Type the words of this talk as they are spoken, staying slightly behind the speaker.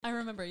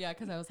remember,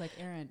 because I was like,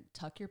 Aaron,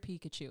 tuck your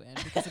Pikachu in,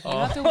 because if you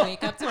have to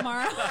wake up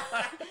tomorrow,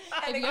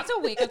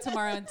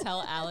 and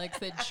tell Alex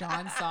that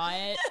John saw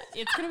it,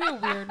 it's gonna be a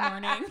weird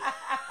morning.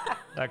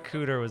 That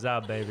cooter was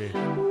out, baby.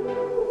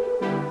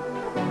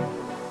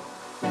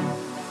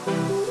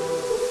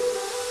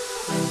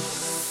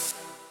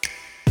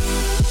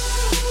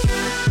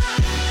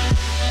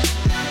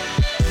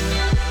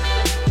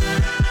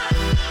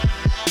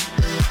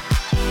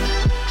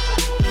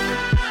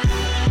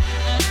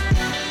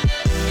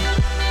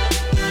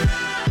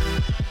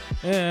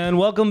 And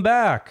welcome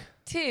back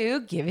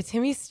to Give It To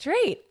Me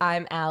Straight.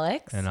 I'm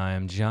Alex. And I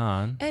am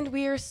John. And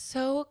we are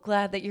so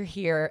glad that you're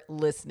here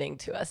listening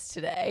to us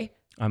today.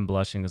 I'm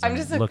blushing because I'm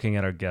just looking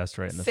at our guest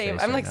right in the face.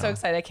 I'm right so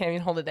excited. I can't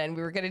even hold it in.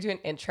 We were going to do an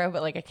intro,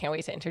 but I can't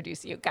wait to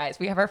introduce you. Guys,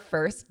 we have our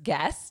first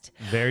guest.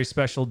 Very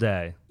special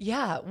day.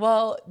 Yeah.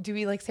 Well, do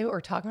we say what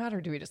we're talking about, or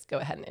do we just go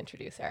ahead and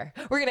introduce her?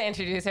 We're going to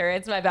introduce her.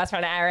 It's my best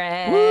friend,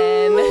 Erin.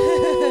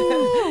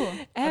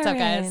 Aaron. What's up,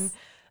 guys?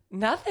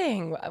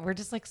 Nothing. We're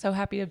just so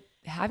happy to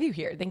have you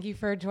here. Thank you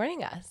for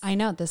joining us. I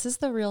know. This is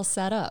the real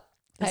setup.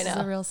 This is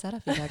the real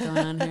setup you got going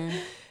on here.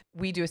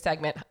 We do a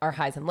segment, our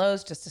highs and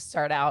lows, just to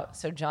start out.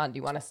 So, John, do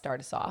you want to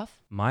start us off?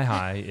 My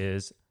high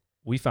is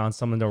we found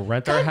someone to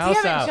rent our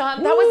house out.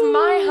 John, that was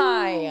my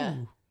high.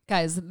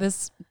 Guys,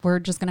 we're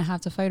just going to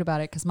have to fight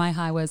about it, because my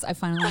high was I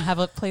finally have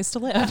a place to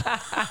live.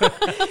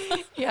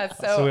 Yeah,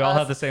 so we all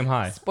have the same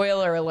high.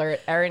 Spoiler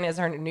alert, Erin is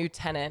our new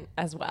tenant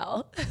as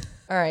well.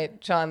 All right,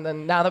 John,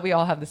 then now that we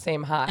all have the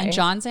same high. And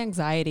John's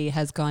anxiety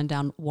has gone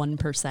down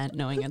 1%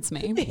 knowing it's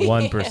me.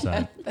 1%.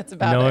 Yeah, that's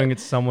about knowing it.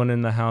 It's someone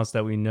in the house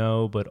that we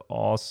know, but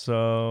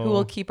also... who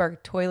will keep our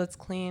toilets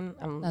clean.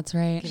 That's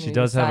right. She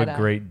does have a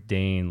Great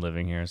Dane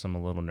living here, so I'm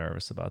a little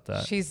nervous about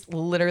that. She's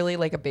literally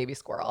like a baby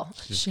squirrel.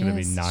 She's going to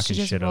be knocking shit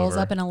over. She just rolls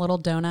up in a little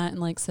donut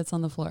and sits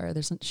on the floor.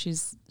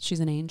 She's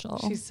an angel.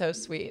 She's so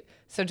sweet.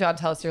 So, John,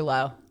 tell us your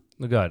low.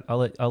 Good. I'll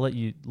let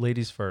you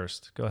ladies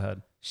first. Go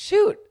ahead.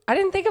 Shoot, I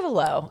didn't think of a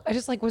low. I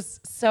just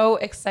was so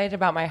excited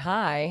about my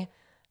high.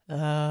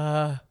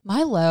 My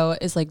low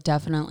is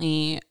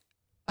definitely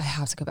I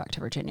have to go back to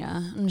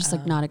Virginia. I'm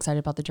just not excited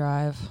about the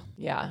drive.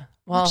 Yeah.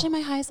 Well, actually,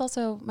 my high is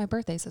also my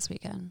birthday's this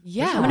weekend.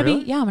 Yeah, I'm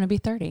gonna be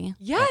 30.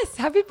 Yes,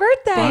 happy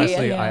birthday!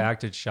 Honestly, I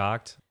acted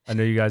shocked. I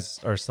know you guys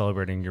are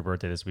celebrating your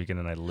birthday this weekend,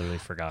 and I literally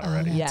forgot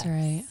already. That's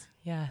right.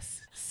 Yes.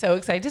 So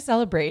excited to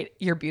celebrate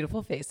your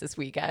beautiful face this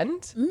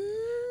weekend.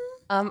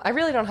 I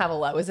really don't have a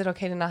low. Is it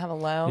okay to not have a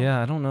low?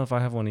 Yeah, I don't know if I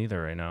have one either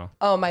right now.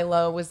 Oh, my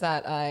low was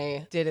that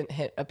I didn't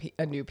hit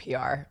a new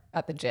PR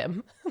at the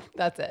gym.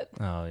 That's it.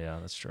 Oh, yeah,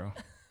 that's true.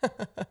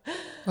 What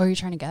are you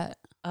trying to get?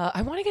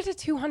 I want to get to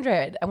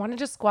 200. I want to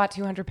just squat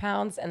 200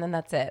 pounds, and then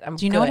that's it.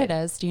 Do you know what it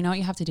is? Do you know what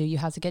you have to do? You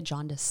have to get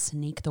John to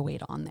sneak the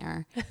weight on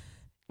there.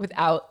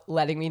 Without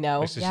letting me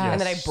know. Just,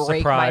 And then I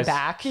break my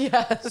back.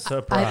 Yes.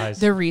 Surprise.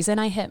 The reason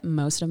I hit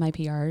most of my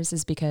PRs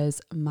is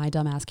because my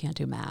dumb ass can't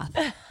do math.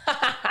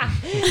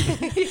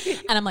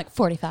 And I'm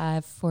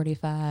 45.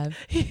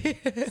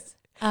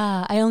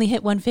 I only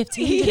hit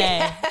 115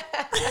 today.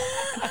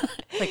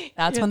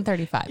 That's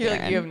 135. You're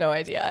you have no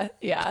idea.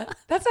 Yeah.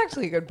 That's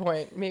actually a good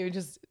point. Maybe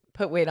just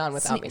put weight on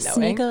without me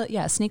knowing.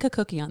 Sneak a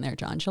cookie on there,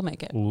 John. She'll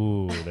make it.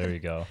 Ooh, there you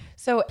go.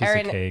 So, Piece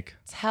Erin, of cake.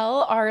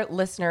 tell our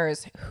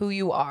listeners who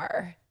you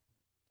are.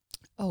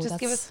 Oh, just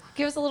give us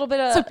a little bit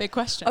of that's a big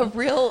question. A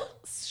real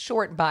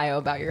short bio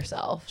about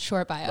yourself.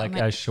 Short bio.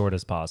 As short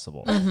as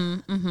possible.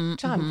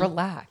 John,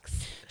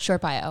 relax.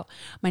 Short bio.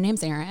 My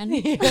name's Erin.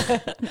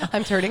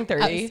 I'm turning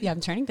 30.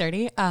 I'm turning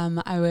 30.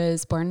 I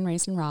was born and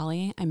raised in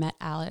Raleigh. I met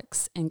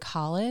Alex in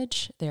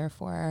college.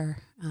 Therefore,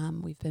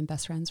 we've been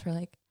best friends for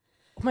oh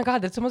my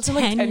God, that's almost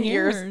been 10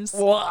 years.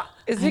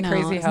 Isn't it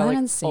crazy how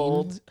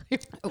old?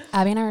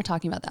 Abby and I were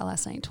talking about that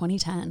last night.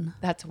 2010.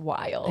 That's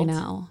wild. I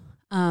know.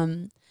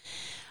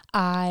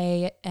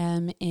 I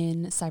am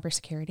in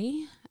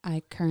cybersecurity.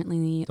 I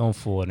currently... Don't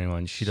fool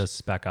anyone. She does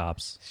spec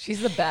ops.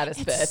 She's the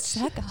baddest bitch.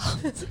 Spec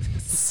ops.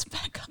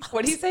 Spec ops.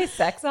 What do you say?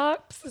 Sex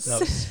ops? No,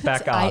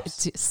 spec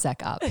ops.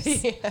 Sec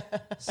ops.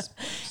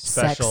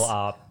 Special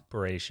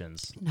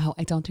operations. No,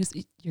 I don't do...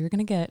 People are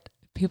going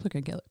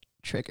to get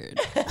triggered.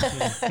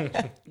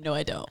 No,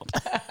 I don't.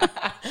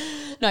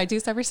 No, I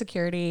do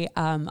cybersecurity.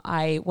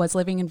 I was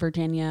living in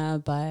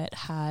Virginia, but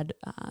had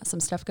some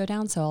stuff go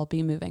down, so I'll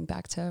be moving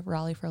back to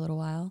Raleigh for a little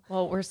while.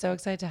 Well, we're so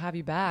excited to have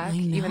you back,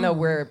 even though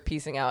we're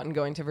piecing out and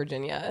going to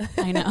Virginia.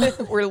 I know.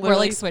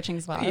 we're switching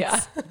spots. Yeah.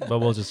 But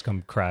we'll just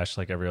come crash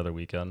every other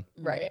weekend.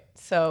 Right.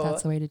 So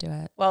that's the way to do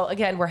it. Well,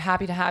 again, we're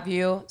happy to have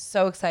you.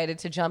 So excited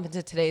to jump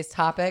into today's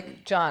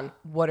topic. John,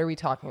 what are we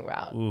talking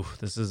about? Ooh,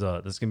 this is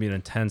gonna be an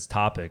intense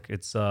topic.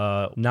 It's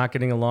not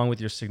getting along with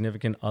your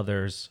significant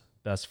other's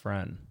best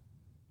friend.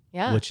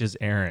 Yeah. Which is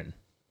Erin,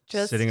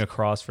 sitting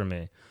across from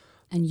me.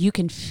 And you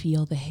can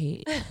feel the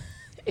hate.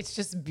 It's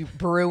just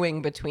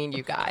brewing between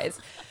you guys.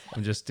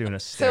 I'm just doing a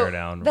stare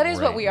down. That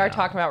is what we are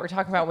talking about. We're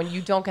talking about when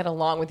you don't get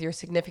along with your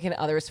significant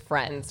other's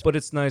friends. But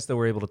it's nice that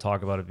we're able to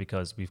talk about it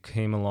because we've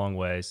came a long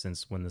way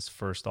since when this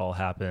first all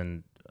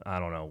happened. I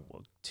don't know,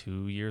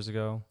 2 years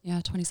ago? Yeah,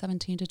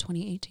 2017 to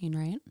 2018,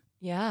 right?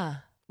 Yeah.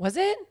 Was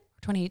it?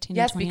 2018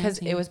 Yes, to because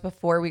 2019. it was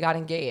before we got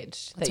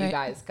engaged that you right.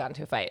 guys got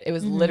into a fight. It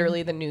was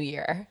literally the new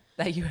year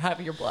that you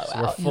have your blowout.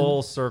 So we're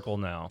full circle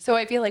now. So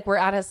I feel like we're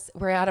at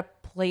a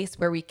place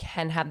where we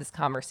can have this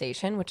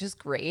conversation, which is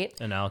great.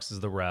 And Alex is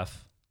the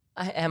ref.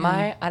 Am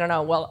I? I don't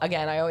know. Well,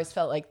 again, I always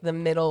felt like the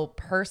middle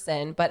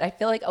person, but I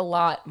feel like a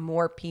lot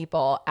more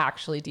people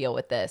actually deal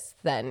with this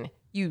than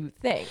you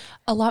think.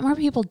 A lot more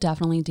people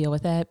definitely deal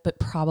with it, but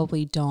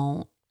probably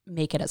don't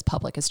make it as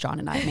public as John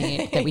and I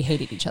made that we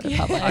hated each other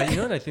public. You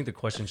know what I think the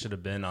question should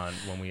have been on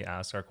when we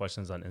asked our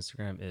questions on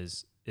Instagram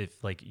is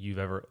if like you've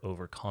ever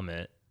overcome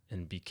it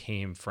and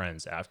became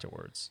friends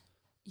afterwards.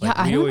 Yeah,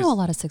 I don't know a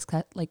lot of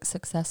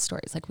success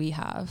stories like we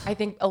have. I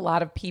think a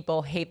lot of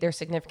people hate their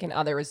significant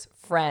others,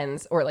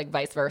 friends, or like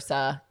vice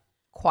versa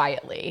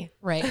quietly.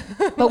 Right.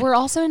 But we're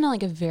also in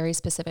like a very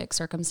specific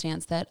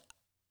circumstance that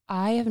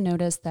I have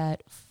noticed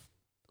that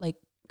like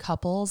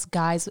couples,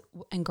 guys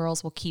and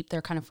girls will keep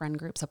their kind of friend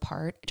groups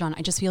apart. John,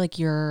 I just feel like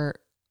you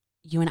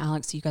and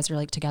Alex, you guys are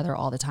like together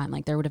all the time.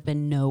 Like there would have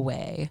been no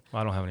way.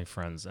 I don't have any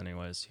friends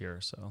anyways here,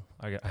 so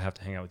I have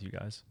to hang out with you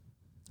guys.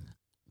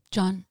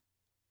 John,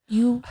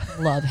 you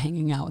love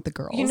hanging out with the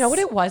girls. You know what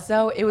it was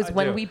though? It was I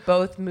when do. we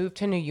both moved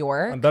to New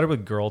York. I'm better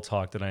with girl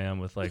talk than I am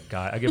with like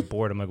guy. I get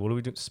bored. I'm like, what do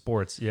we do?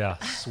 Sports. Yeah,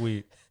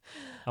 sweet.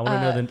 I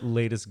want to know the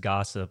latest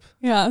gossip.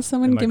 Yeah,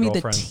 someone And my give me the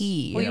girlfriends.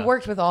 tea. Well, Yeah. you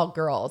worked with all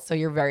girls, so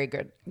you're very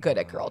good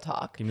at girl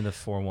talk. Give me the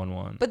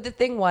 411. But the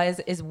thing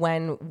is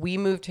when we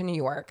moved to New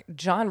York,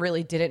 John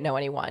really didn't know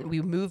anyone.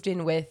 We moved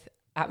into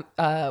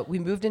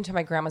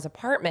my grandma's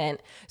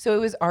apartment. So it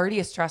was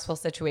already a stressful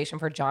situation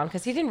for John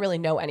because he didn't really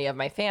know any of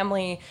my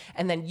family.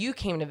 And then you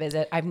came to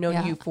visit. I've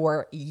known you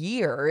for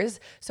years.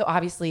 So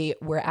obviously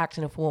we're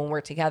acting a fool when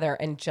we're together.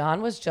 And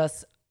John was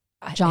just,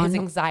 his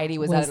anxiety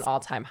was at an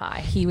all-time high.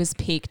 He was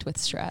peaked with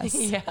stress.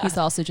 Yeah. He's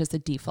also just a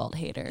default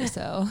hater.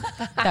 So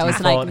that was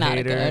Default like not a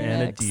hater good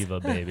and mix. a diva,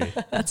 baby.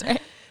 That's right.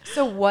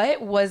 So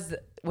what was,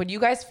 when you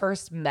guys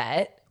first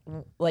met,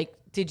 like,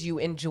 did you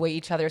enjoy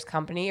each other's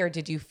company or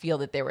did you feel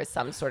that there was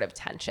some sort of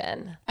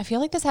tension? I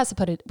feel like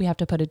we have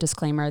to put a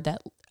disclaimer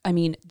that, I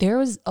mean, there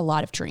was a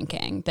lot of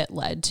drinking that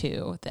led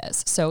to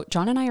this. So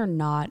John and I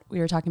we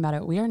were talking about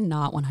it, we are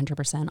not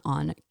 100%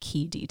 on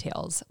key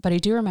details. But I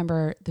do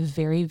remember the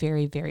very,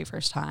 very, very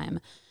first time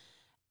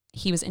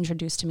he was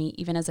introduced to me,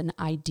 even as an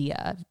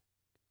idea,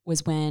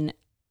 was when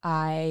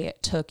I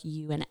took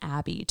you and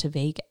Abby to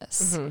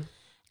Vegas. Mm-hmm.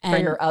 And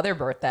For your other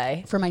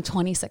birthday. for my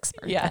 26th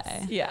birthday.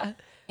 Yes. Yeah.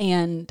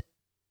 And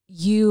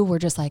you were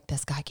just like,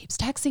 this guy keeps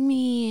texting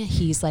me.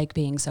 He's like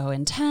being so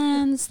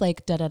intense,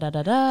 like da da da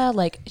da da,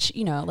 like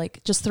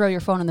like just throw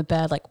your phone on the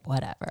bed, like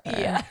whatever.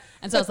 Yeah.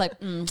 And so I was like,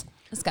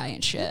 this guy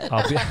ain't shit.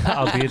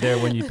 I'll be there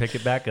when you pick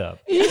it back up.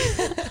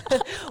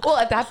 Well,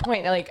 at that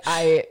point, like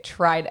I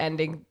tried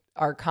ending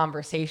our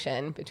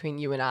conversation between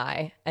you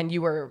and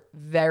you were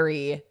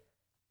very,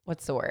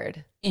 what's the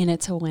word? In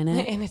it to win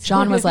it. In it to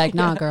John win was it, like,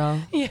 nah, yeah.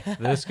 girl. Yeah.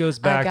 This goes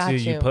back got to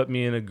you. you put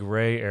me in a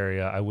gray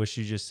area. I wish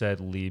you just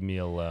said leave me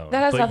alone.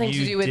 That has But nothing to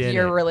you do with didn't.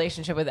 your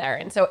relationship with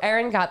Aaron. So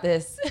Aaron got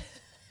this.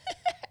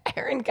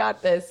 Aaron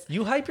got this.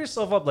 You hype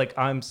yourself up like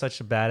I'm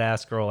such a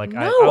badass girl. Like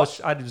I No. was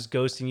just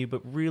ghosting you,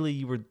 but really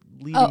you were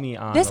leading me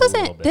on. This a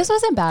little bit.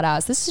 wasn't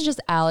badass. This is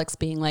just Alex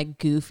being like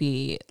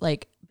goofy,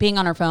 like being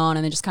on her phone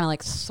and then just kind of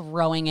like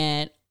throwing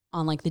it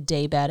on like the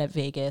daybed at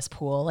Vegas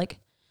pool. Like,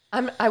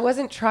 I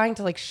wasn't trying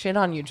to like shit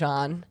on you,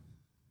 John.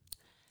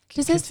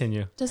 does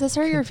Continue. this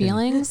hurt your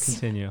feelings?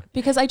 Continue.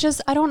 Because I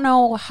don't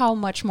know how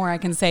much more I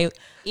can say.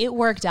 It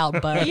worked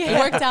out, bud. It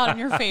worked out in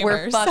your favor.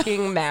 We're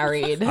fucking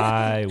married.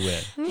 I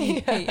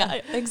win. Yeah,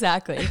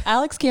 exactly.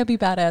 Alex can't be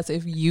badass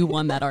if you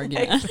won that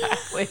argument.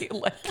 Exactly.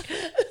 Like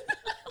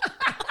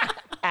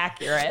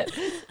accurate.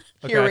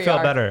 Okay, Here I we feel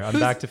are. better. I'm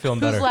back to feeling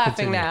better. Who's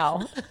laughing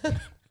Continue. now?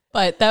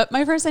 But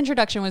my first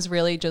introduction was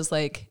really just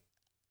like,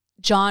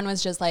 John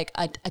was just like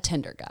a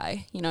Tinder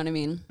guy. You know what I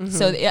mean?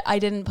 So I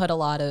didn't put a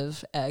lot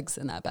of eggs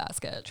in that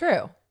basket.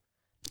 True.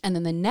 And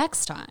then the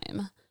next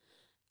time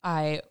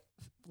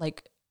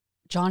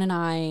John and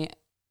I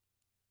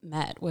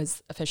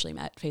was officially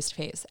met face to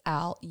face.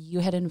 Al, you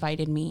had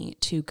invited me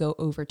to go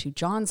over to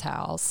John's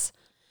house,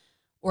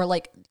 or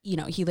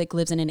he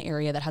lives in an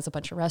area that has a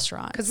bunch of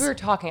restaurants. Because we were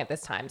talking at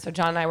this time. So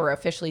John and I were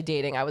officially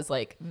dating. I was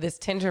like, this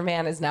Tinder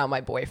man is now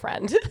my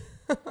boyfriend.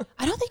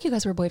 I don't think you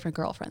guys were boyfriend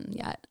girlfriend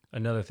yet.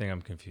 Another thing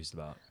I'm confused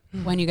about.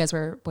 When you guys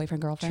were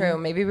boyfriend girlfriend. True.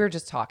 Maybe we were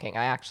just talking.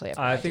 I actually have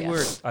no I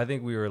idea.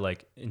 think we were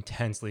like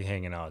intensely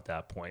hanging out at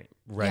that point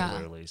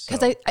regularly. So.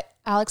 Because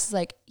Alex is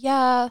like,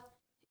 yeah,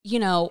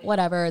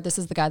 whatever. This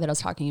is the guy that I was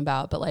talking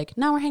about, but like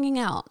now we're hanging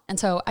out. And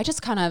so I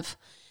just kind of,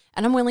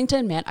 and I'm willing to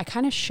admit, I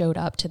kind of showed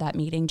up to that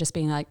meeting just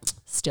being like,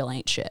 still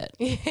ain't shit.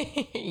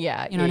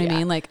 Yeah. You know what I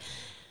mean? Like,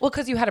 well,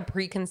 because you had a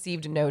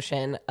preconceived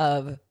notion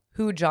of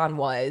who John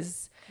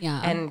was.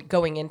 yeah. And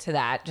going into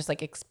that, just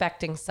like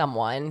expecting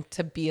someone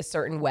to be a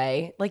certain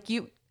way. Like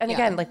you, and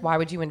again, like why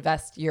would you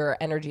invest your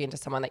energy into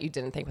someone that you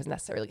didn't think was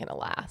necessarily going to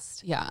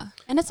last? yeah.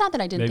 And it's not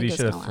that I didn't Maybe you think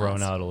should it was have gonna thrown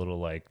last. out a little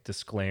like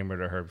disclaimer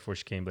to her before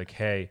she came. Like,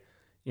 hey,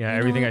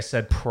 everything I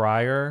said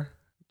prior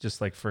just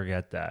like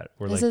forget that.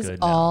 We're This like is good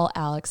all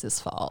Alex's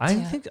fault. now. I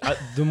think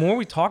the more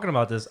we talking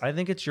about this, I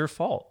think it's your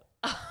fault.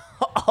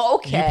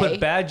 Okay. You put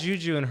bad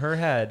juju in her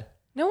head.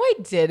 No, I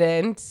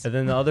didn't. And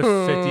then the other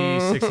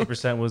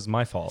 50-60% was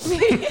my fault.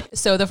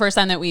 So the first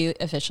time that we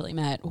officially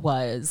met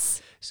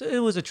was... So it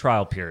was a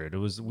trial period.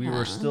 We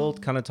were still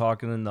kind of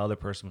talking, and the other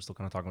person was still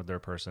kind of talking with their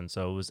person.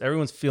 So it was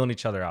everyone's feeling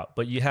each other out.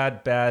 But you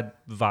had bad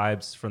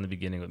vibes from the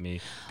beginning with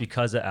me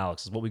because of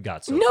Alex. Is what we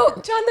got. So No,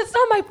 far. John, that's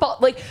not my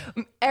fault. Like,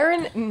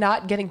 Aaron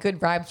not getting good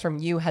vibes from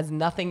you has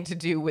nothing to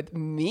do with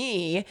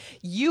me.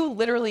 You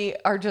literally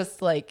are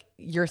just like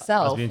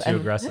yourself. I was being too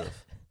aggressive.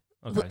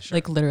 Okay, sure.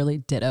 Like literally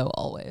ditto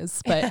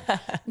always. But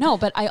no,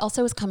 but I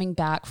also was coming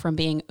back from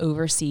being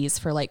overseas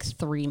for like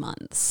 3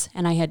 months,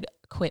 and I had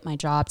quit my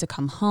job to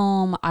come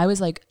home. I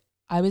was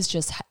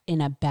just in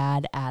a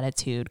bad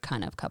attitude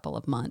kind of couple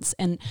of months.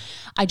 And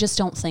I just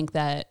don't think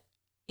that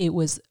it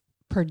was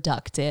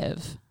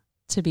productive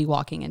to be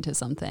walking into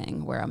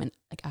something where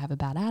I have a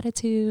bad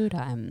attitude.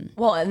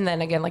 Well, and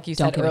then again, like you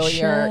said give a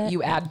earlier, shit.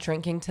 you add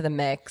drinking to the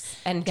mix,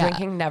 and Yeah.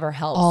 drinking never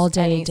helps. all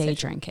day any day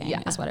situ- drinking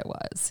Yeah. is what it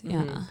was.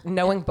 Yeah.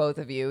 Knowing both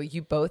of you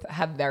both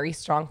have very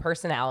strong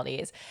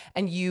personalities,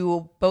 and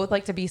you both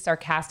like to be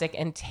sarcastic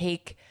and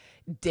take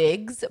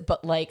digs,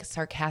 but like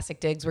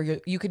sarcastic digs where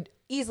you could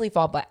easily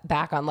fall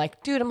back on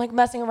like, dude, I'm like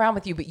messing around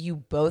with you, but you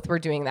both were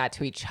doing that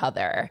to each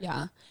other.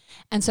 Yeah.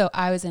 And so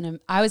I was in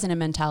a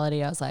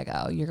mentality. I was like,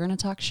 oh, you're going to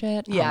talk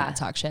shit? I'm Yeah. going to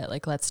talk shit.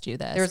 Like, let's do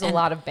this. There's a And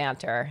lot of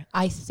banter.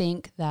 I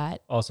think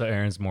that Also,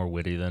 Erin's more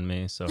witty than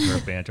me, so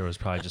her banter was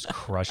probably just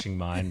crushing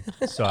mine.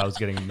 So I was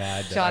getting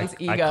mad that John's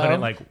I ego.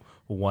 couldn't like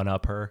one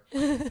up her.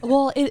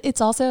 well,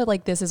 it's also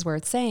like, this is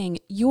worth saying.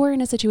 You're in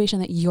a situation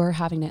that you're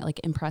having to like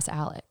impress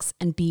Alex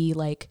and be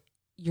like,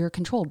 you're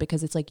controlled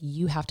because it's like,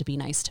 you have to be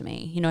nice to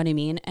me. You know what I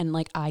mean? And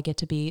like, I get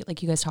to be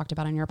like, you guys talked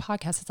about on your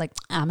podcast. It's like,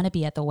 I'm going to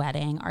be at the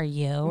wedding. Are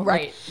you?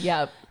 Right. Like,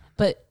 Yep.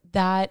 but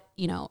that,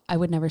 I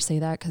would never say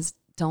that because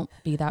don't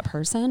be that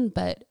person.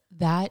 But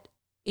that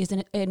is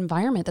an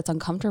environment that's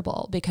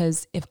uncomfortable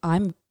because if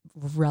I'm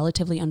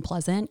relatively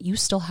unpleasant, you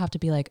still have to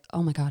be like,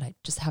 oh my God, I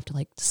just have to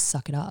like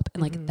suck it up.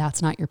 And like,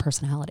 that's not your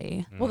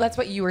personality. Well, that's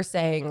what you were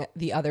saying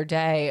the other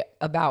day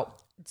about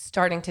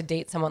starting to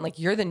date someone. Like,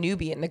 you're the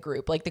newbie in the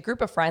group. Like, the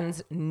group of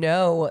friends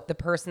know the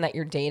person that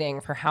you're dating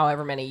for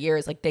however many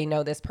years. Like, they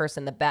know this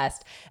person the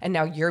best. And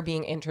now you're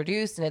being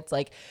introduced, and it's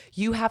like,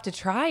 you have to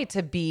try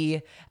to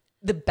be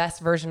the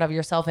best version of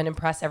yourself and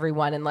impress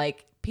everyone. And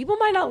like, people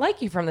might not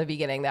like you from the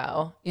beginning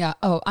though. Yeah.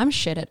 Oh, I'm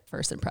shit at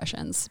first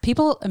impressions.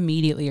 People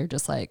immediately are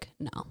just like,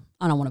 no,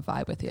 I don't want to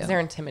vibe with you. They're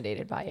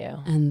intimidated by you.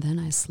 And then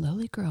I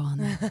slowly grow on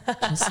them,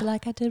 just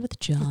like I did with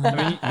John.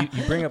 I mean,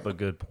 you bring up a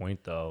good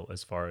point though,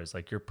 as far as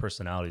like your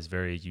personality is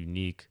very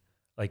unique.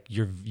 Like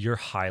you're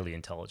highly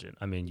intelligent.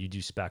 I mean, you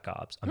do spec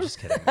ops. I'm just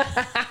kidding.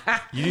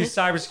 You do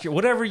cybersecurity.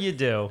 Whatever you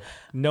do,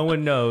 no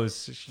one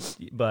knows.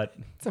 But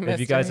if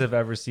you guys have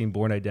ever seen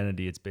Born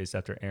Identity, it's based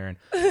after Aaron.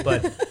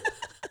 But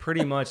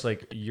pretty much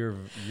like you're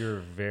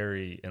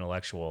very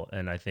intellectual,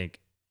 and I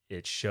think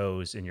it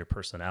shows in your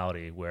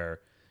personality where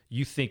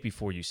you think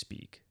before you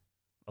speak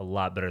a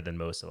lot better than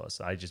most of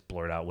us. I just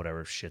blurt out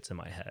whatever shit's in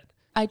my head.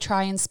 I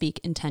try and speak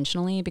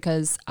intentionally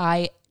because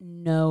I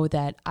know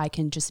that I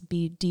can just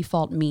be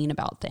default mean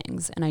about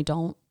things, and I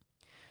don't,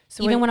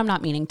 even when I'm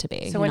not meaning to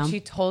be. So when she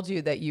told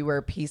you that you were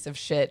a piece of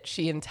shit,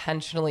 she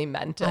intentionally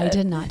meant it. I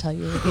did not tell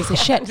you you were a piece of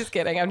shit. I'm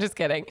just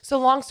kidding. So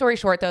long story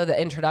short though, the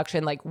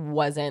introduction like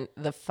wasn't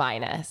the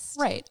finest.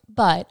 Right.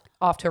 But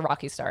Off to a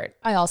rocky start.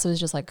 I also was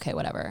just like, okay,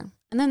 whatever.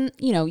 And then,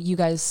 you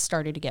guys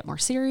started to get more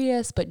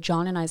serious, but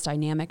John and I's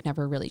dynamic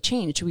never really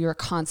changed. We were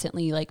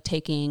constantly like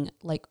taking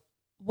like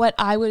what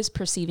I was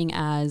perceiving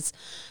as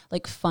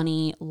like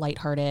funny,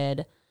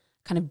 lighthearted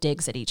kind of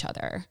digs at each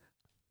other.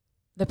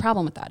 The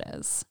problem with that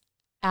is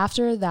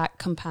after that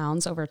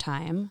compounds over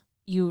time,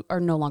 you are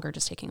no longer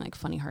just taking like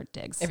funny hard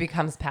digs. It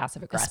becomes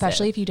passive aggressive.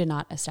 Especially if you did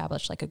not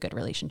establish like a good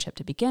relationship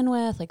to begin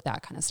with, like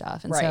that kind of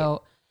stuff. And Right.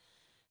 so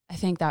I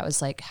think that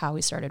was like how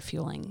we started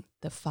fueling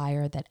the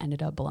fire that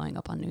ended up blowing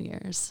up on New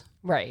Year's.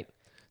 Right.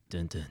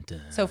 Dun, dun,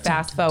 dun. So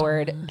fast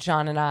forward,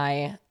 John and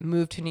I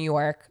moved to New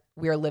York.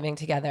 We are living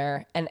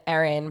together, and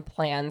Erin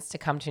plans to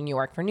come to New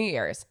York for New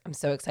Year's. I'm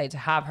so excited to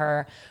have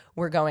her.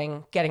 We're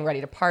getting ready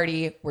to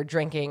party. We're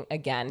drinking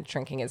again.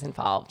 Drinking is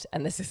involved,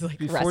 and this is like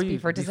recipe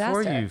for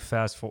disaster. Before you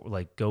fast forward,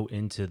 like go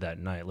into that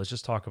night, let's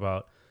just talk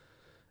about,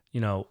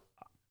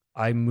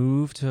 I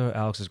moved to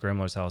Alex's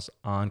grandmother's house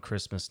on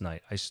Christmas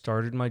night. I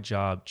started my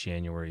job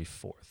January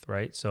 4th,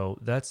 right? So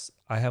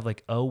I have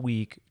like a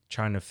week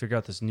trying to figure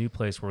out this new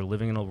place. We're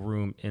living in a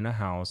room in a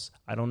house.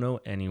 I don't know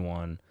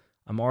anyone.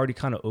 I'm already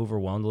kind of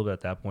overwhelmed a little bit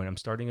at that point. I'm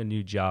starting a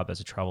new job as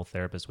a travel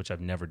therapist, which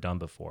I've never done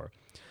before.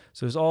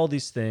 So there's all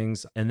these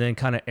things. And then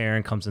kind of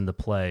Aaron comes into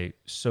play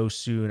so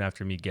soon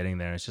after me getting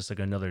there. And it's just like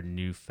another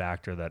new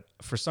factor that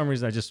for some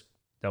reason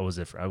that was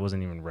it. I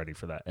wasn't even ready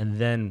for that. And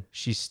then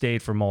she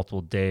stayed for multiple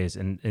days,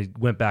 and it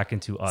went back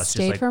into us.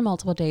 Stayed for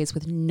multiple days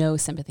with no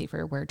sympathy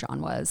for where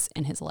John was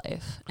in his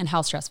life and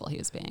how stressful he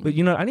was being. But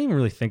I didn't even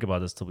really think about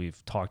this till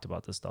we've talked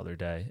about this the other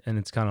day. And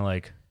it's kind of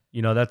like,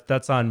 You know,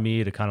 that's on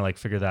me to kind of like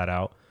figure that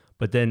out.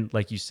 But then,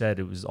 like you said,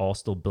 it was all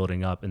still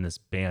building up in this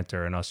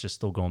banter and us just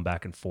still going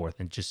back and forth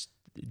and just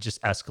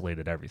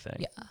escalated everything.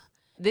 Yeah.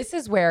 This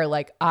is where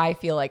like I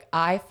feel like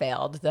I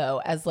failed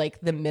though as like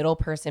the middle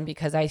person,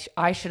 because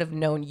I should have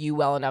known you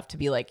well enough to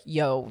be like,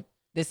 yo,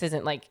 this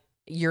isn't like,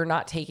 you're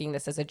not taking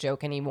this as a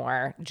joke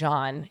anymore.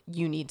 John,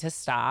 you need to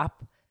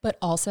stop. But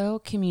also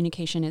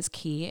communication is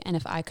key. And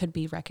if I could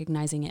be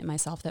recognizing it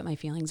myself that my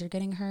feelings are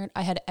getting hurt,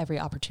 I had every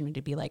opportunity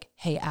to be like,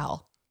 hey,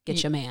 Al,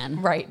 get your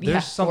man. Right.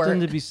 There's something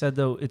to be said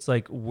though. It's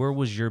like, where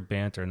was your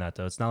banter in that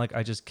though? It's not like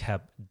I just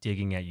kept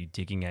digging at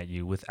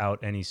you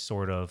without any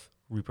sort of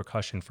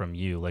repercussion from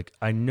you. Like,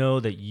 I know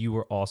that you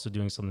were also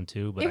doing something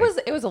too, but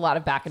it was a lot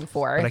of back and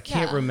forth. but I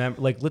can't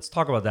remember. Like, let's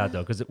talk about that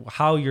though, because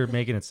how you're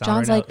making it sound.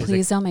 John's right like, now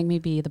please don't make me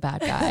be the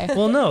bad guy.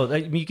 well, no,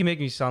 I mean, you can make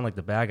me sound like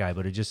the bad guy,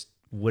 but it just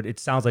what it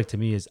sounds like to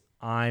me is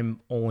I'm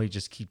only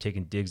just keep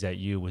taking digs at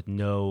you with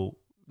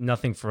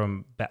nothing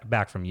from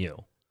back from you.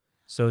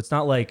 So it's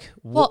not like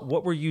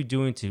what were you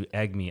doing to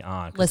egg me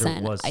on?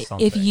 Listen, there was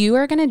something. if you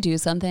are gonna do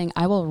something,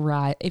 I will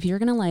rise. If you're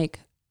gonna like,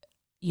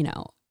 you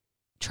know,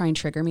 try and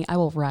trigger me, I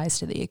will rise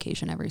to the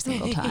occasion every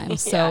single time.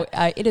 So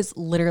it is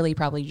literally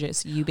probably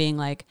just you being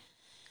like,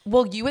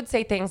 well, you would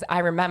say things I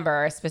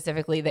remember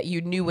specifically that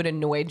you knew would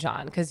annoy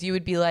John, because you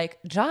would be like,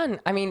 John,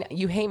 I mean,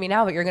 you hate me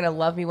now, but you're going to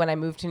love me when I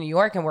move to New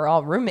York and we're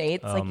all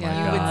roommates. Oh like you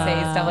my would say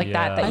stuff like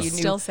that I you knew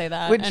still say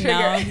that, would and trigger.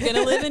 now I'm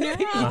gonna live in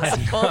your house.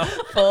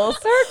 full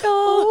circle.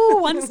 Ooh,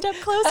 one step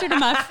closer to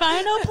my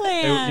final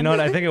plan. You know what?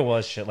 I think it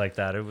was shit like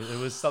that. It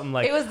was something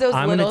like, It was those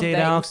I'm going to little date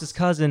things. Alex's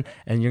cousin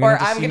and you're Or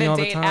going to I'm see me going all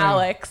to the date time.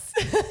 Alex.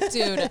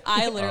 Dude,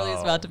 I literally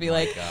was about to be Oh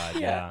my like, God,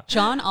 yeah.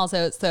 John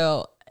also,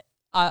 so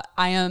I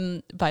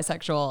am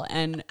bisexual,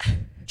 and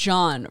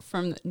John,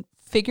 from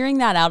figuring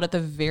that out at the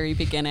very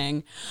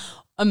beginning,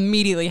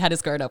 immediately had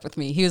his guard up with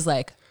me. He was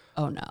like,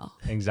 oh no,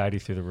 Anxiety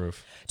through the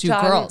roof. two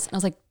John- girls. And I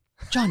was like,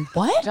 John,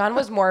 what? John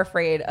was more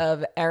afraid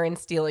of Erin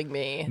stealing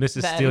me.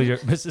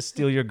 Mrs.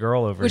 Steal your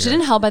girl over Which here.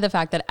 didn't help by the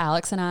fact that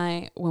Alex and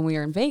I, when we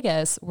were in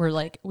Vegas, were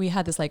like, we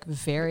had this like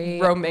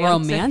very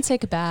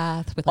romantic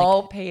bath with like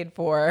all paid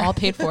for. all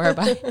paid for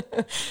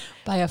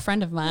by a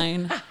friend of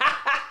mine.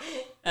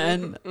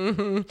 And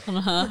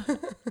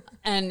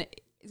and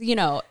you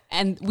know,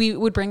 and we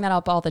would bring that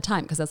up all the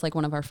time because that's like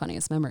one of our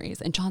funniest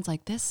memories. And John's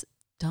like, this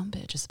dumb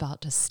bitch is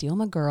about to steal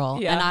my girl.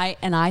 Yeah.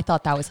 And I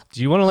thought that was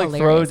Do you want to like throw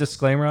a hilarious.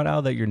 disclaimer out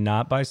Al, that you're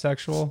not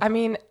bisexual? I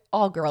mean,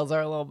 all girls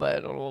are a little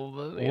bit. You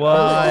know.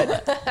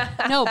 What?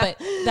 No,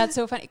 but that's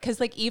so funny because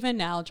like even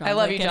now, John, I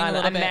love like, you, getting a John.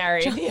 little I'm bit-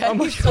 married. John- Yeah,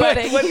 he's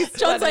sweating. He's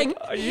John's sweating.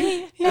 like,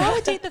 hey,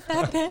 validate the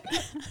fact that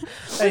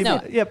Hey,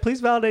 No. yeah, please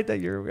validate that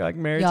you're like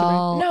married to me.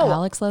 y'all, No.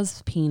 Alex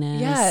loves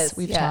penis. Yes,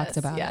 We've yes, talked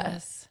about it.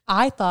 yes.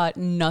 I thought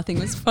nothing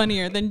was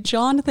funnier than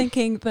John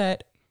thinking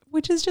that,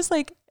 which is just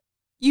like,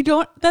 you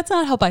don't, that's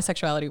not how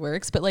bisexuality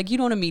works, but like you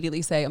don't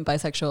immediately say I'm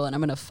bisexual and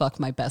I'm going to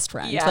fuck my best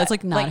friend. Yeah, That's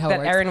like not how it that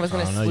works. Erin was I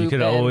going to don't know. swoop You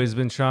could in. have always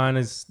been trying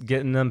to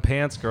get in them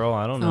pants, girl.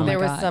 I don't know. Oh my There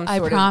was God. some I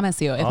sort of-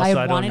 promise you, if Also, I I had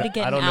don't wanted know- to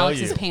get I in don't know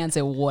Alex's you. pants,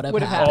 it would have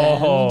Would've happened.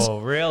 Oh,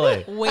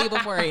 really? Way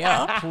before you.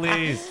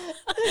 Please.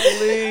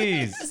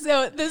 Please.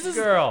 So this is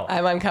Girl.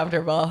 I'm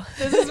uncomfortable.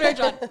 this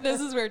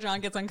is where John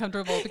gets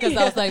uncomfortable because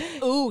I was like,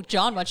 ooh,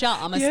 John, watch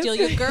out. I'm gonna steal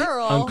your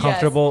girl.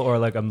 Uncomfortable or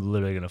like I'm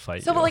literally going to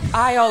fight So, you. but like,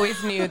 I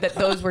always knew that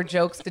those were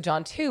jokes to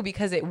John too,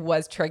 because it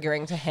was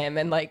triggering to him,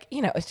 and like,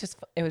 you know, it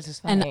was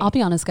just funny. And I'll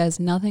be honest, guys,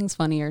 nothing's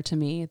funnier to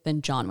me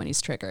than John when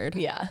he's triggered.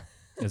 yeah.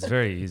 It's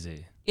very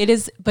easy. It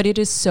is, but it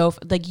is so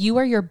like you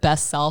are your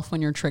best self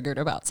when you're triggered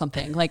about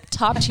something. Like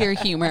top tier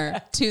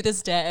humor to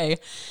this day.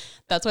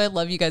 That's why I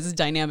love you guys'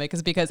 dynamic,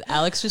 is because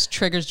Alex just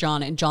triggers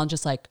John and John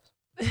just like,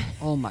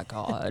 oh my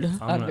God.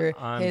 I'm Under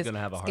going his to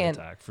have a heart skin.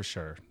 attack for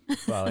sure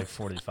by like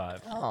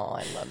 45. Oh,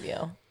 I love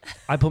you.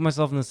 I put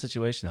myself in this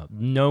situation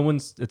though.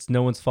 It's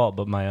no one's fault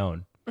but my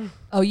own.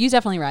 Oh, you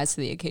definitely rise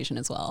to the occasion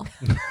as well.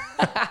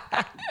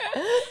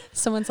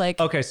 Someone's like,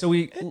 Okay, so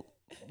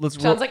let's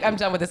John's like, I'm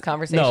done with this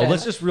conversation. No,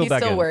 let's just reel He's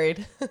back still in.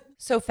 worried.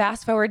 So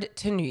fast forward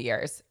to New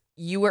Year's.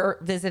 You were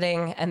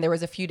visiting, and there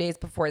was a few days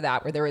before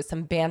that where there was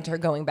some banter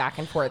going back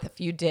and forth, a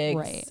few digs.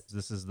 right.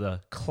 This is the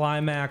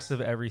climax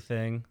of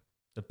everything,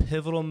 the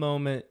pivotal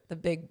moment, The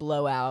big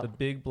blowout. the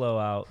big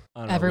blowout. I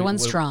don't know,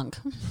 Everyone's drunk.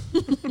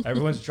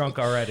 Everyone's drunk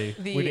already.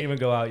 The- We didn't even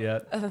go out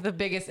yet. The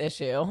biggest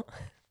issue.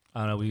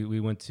 I don't know.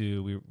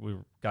 We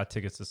got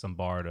tickets to some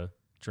bar to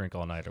drink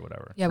all night or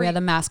whatever. Yeah, we had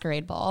the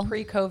masquerade ball.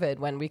 Pre-COVID,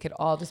 when we could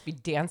all just be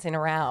dancing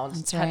around,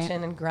 That's right.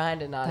 touching and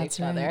grinding on That's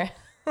each other. right.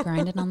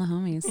 Grinding on the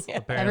homies.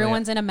 Apparently-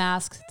 Everyone's in a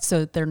mask,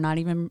 so they're not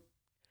even,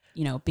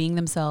 being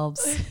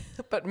themselves.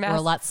 But We're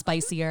a lot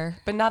spicier.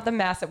 but not the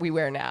mask that we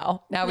wear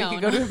now. Now we No, can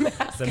go no. to a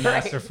mask. The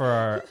masks are for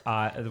our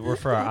eye. We're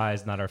for our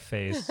eyes, not our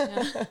face. So,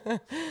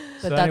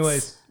 that's-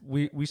 anyways,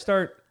 we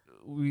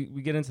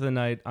get into the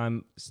night.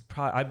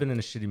 I've been in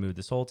a shitty mood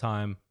this whole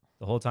time.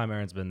 The whole time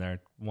Erin's been there,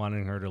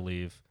 wanting her to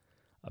leave.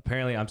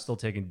 Apparently, I'm still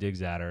taking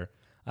digs at her.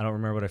 I don't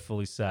remember what I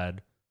fully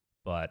said,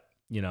 but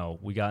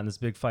we got in this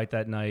big fight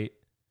that night.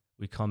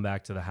 We come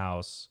back to the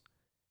house,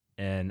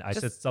 and I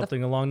said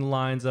something along the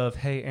lines of,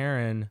 "Hey,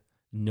 Erin,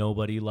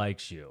 nobody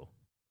likes you.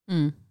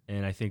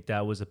 And I think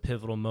that was a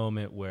pivotal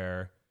moment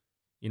where,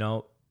 you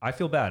know, I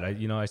feel bad.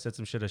 I said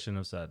some shit I shouldn't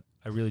have said.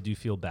 I really do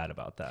feel bad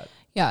about that.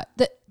 Yeah.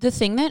 The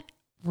thing that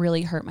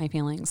really hurt my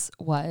feelings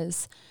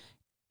was,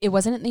 it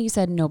wasn't that you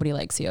said nobody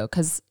likes you,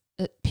 because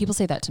people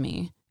say that to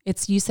me.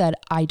 It's you said,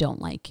 I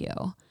don't like you.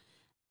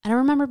 And I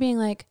remember being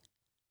like,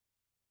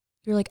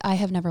 you're like, I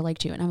have never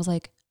liked you. And I was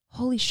like,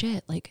 holy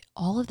shit, like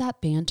all of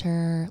that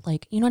banter,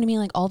 like, you know what I mean?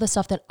 Like all the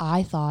stuff that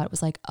I thought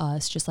was like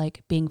us just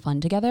like being fun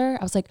together.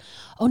 I was like,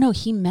 oh no,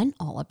 he meant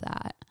all of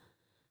that.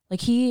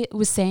 Like he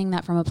was saying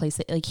that from a place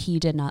that like he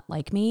did not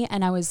like me.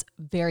 And I was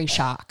very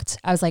shocked.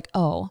 I was like,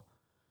 oh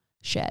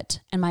shit.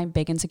 And my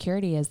big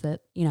insecurity is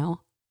that, you know,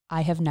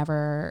 I have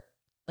never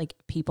like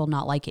people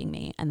not liking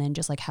me and then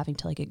just like having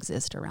to like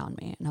exist around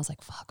me. And I was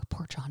like, fuck,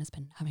 poor John has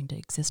been having to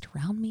exist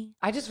around me.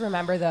 I just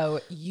remember though,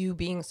 you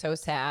being so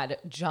sad,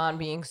 John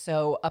being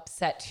so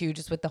upset too,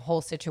 just with the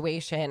whole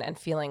situation and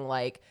feeling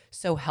like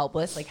so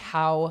helpless, like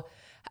how,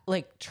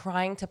 like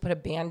trying to put a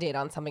Band-Aid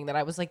on something that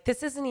I was like,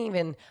 this isn't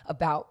even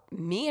about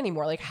me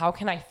anymore. Like, how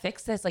can I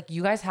fix this? Like,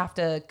 you guys have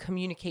to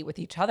communicate with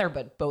each other,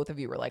 but both of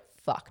you were like,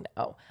 fuck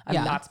no,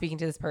 I'm not speaking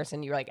to this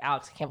person. You're like,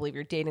 Alex, I can't believe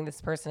you're dating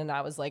this person. And I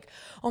was like,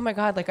 oh my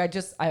God, like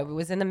I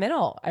was in the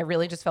middle. I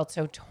really just felt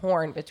so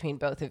torn between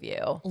both of you.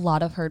 A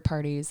lot of hurt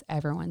parties.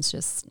 Everyone's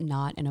just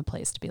not in a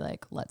place to be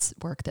like, let's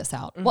work this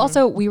out. Well,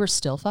 also we were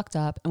still fucked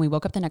up and we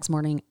woke up the next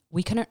morning.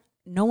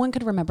 No one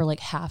could remember like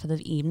half of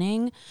the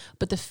evening,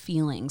 but the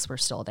feelings were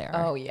still there.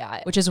 Oh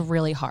yeah. Which is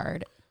really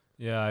hard.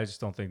 Yeah, I just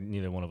don't think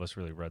neither one of us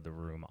really read the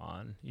room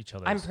on each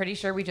other. I'm pretty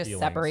sure we just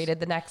separated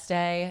the next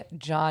day.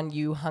 John,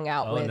 you hung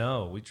out with. Oh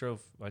no,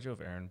 I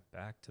drove Aaron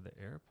back to the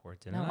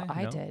airport, didn't I? No,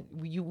 I did.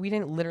 We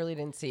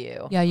didn't see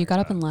you. Yeah, you got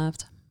up and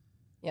left.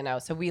 You know,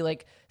 so we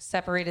like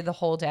separated the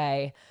whole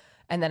day.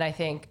 And then I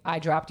think I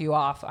dropped you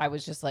off. I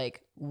was just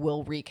like,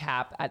 we'll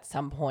recap at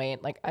some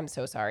point. Like, I'm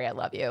so sorry. I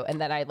love you.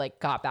 And then I like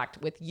got back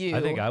with you.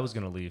 I think I was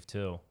going to leave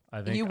too.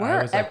 I think you were.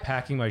 I was like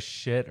packing my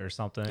shit or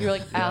something. You're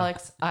like,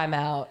 Alex, I'm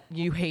out.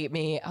 You hate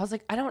me. I was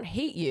like, I don't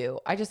hate you.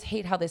 I just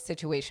hate how this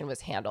situation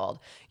was handled.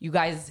 You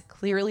guys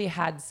clearly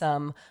had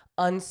some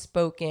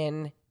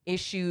unspoken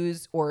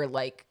issues or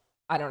like,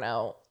 I don't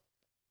know.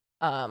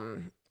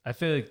 I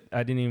feel like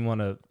I didn't even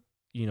want to,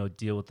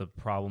 deal with the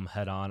problem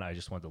head on. I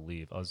just wanted to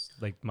leave. I was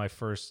like, my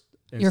first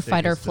your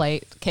fight or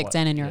flight kicked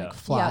in and you're like,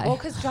 fly. Yeah, well,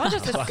 because John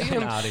just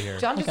assumed,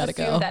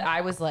 that I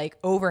was like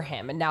over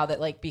him. And now that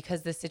like,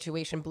 because this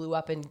situation blew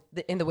up in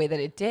the way that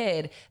it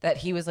did, that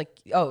he was like,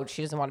 oh,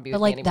 she doesn't want to be with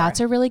me anymore.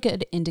 That's a really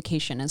good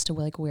indication as to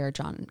like where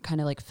John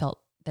kind of like felt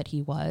that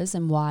he was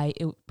and why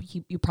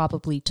you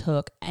probably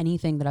took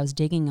anything that I was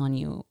digging on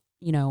you,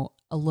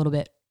 a little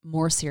bit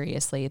more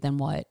seriously than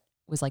what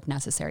was like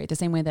necessary. The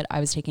same way that I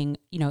was taking,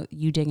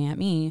 you digging at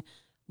me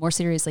more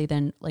seriously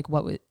than like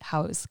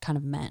how it was kind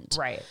of meant.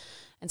 Right.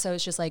 And so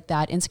it's just like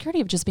that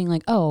insecurity of just being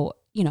like, oh,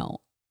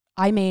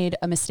 I made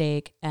a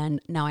mistake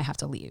and now I have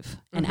to leave.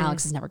 And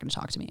Alex is never going to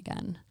talk to me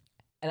again.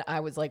 And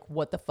I was like,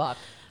 what the fuck?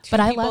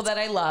 But people that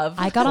I love.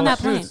 I got on that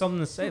plane. It's something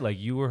to say. Like,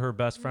 you were her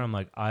best friend. I'm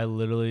like, I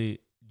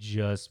literally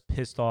just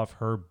pissed off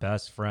her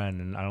best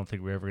friend. And I don't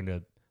think we're ever going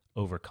to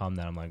overcome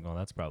that. I'm like,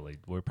 well,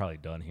 we're probably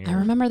done here. I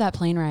remember that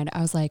plane ride. I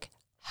was like,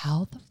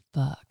 how the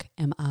fuck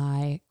am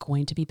I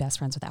going to be best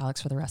friends with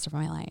Alex for the rest of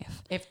my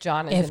life? If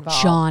John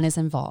is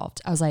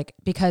involved. I was like,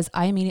 because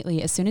I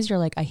immediately, as soon as you're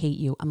like, I hate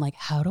you, I'm like,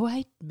 how do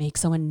I make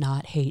someone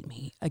not hate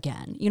me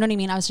again? You know what I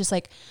mean? I was just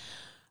like,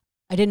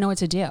 I didn't know what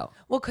to do.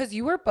 Well, because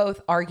you were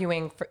both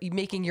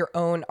making your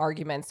own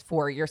arguments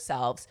for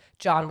yourselves.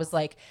 John was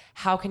like,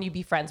 how can you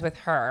be friends with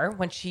her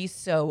when she's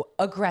so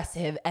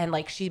aggressive and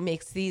like she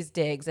makes these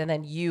digs? And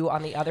then you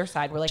on the other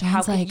side were like,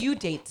 John's how can you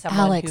date someone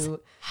Alex,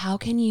 how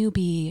can you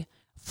be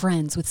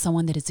friends with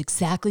someone that is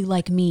exactly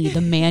like me,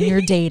 the man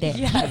you're dating?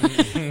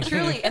 Yes,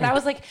 truly. And I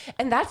was like,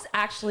 and that's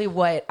actually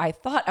what I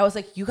thought. I was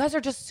like, you guys are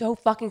just so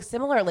fucking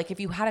similar. Like if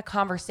you had a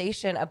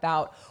conversation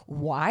about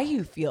why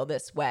you feel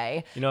this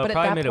way. It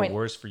probably made it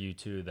worse for you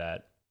too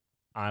that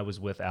I was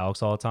with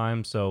Alex all the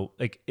time. So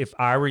like if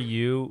I were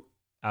you,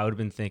 I would have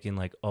been thinking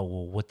like, oh,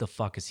 well, what the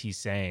fuck is he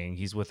saying?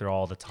 He's with her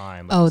all the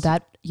time.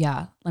 Like,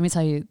 yeah. Let me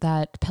tell you,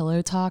 that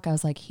pillow talk, I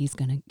was like, he's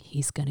gonna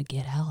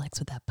get Alex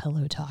with that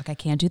pillow talk. I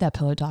can't do that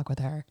pillow talk with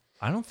her.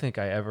 I don't think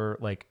I ever,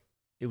 like,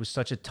 it was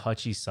such a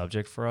touchy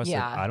subject for us.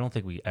 Yeah. Like, I don't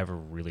think we ever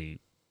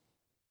really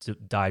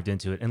dived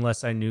into it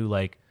unless I knew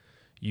like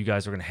you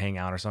guys were going to hang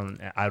out or something.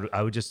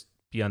 I would just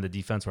be on the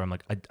defense where I'm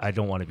like, I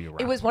don't want to be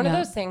around. It was one of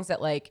those things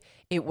that like,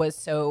 it was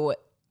so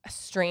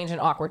strange and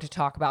awkward to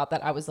talk about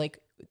that I was like,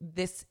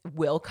 this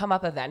will come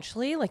up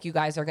eventually. Like you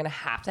guys are going to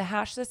have to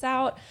hash this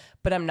out,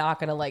 but I'm not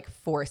going to like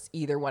force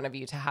either one of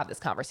you to have this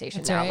conversation.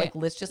 That's now. Right. Like,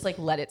 let's just like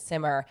let it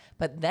simmer.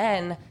 But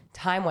then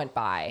time went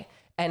by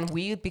and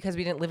because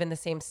we didn't live in the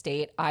same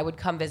state, I would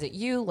come visit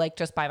you like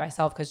just by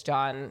myself. Cause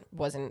John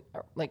was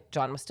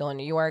still in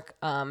New York.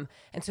 And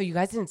so you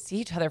guys didn't see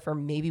each other for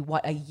maybe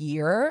a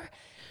year.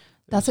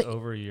 That's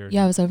over a year.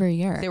 Yeah, it was over a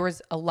year. There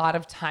was a lot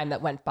of time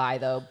that went by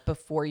though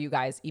before you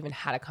guys even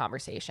had a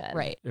conversation.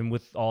 Right. And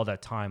with all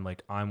that time,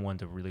 like I'm one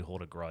to really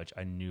hold a grudge.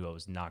 I knew I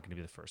was not going to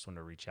be the first one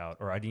to reach out,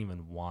 or I didn't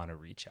even want to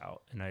reach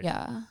out. And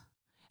yeah.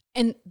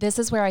 And this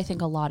is where I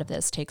think a lot of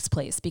this takes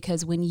place,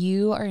 because when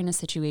you are in a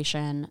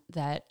situation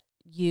that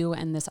you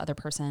and this other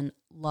person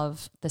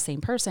love the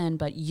same person,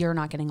 but you're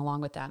not getting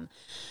along with them,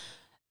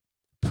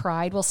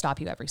 pride will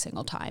stop you every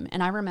single time.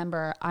 And I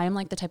remember I'm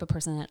like the type of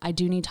person that I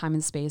do need time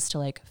and space to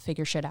like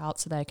figure shit out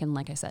so that I can,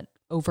 like I said,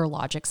 over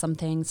logic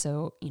something.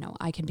 So, you know,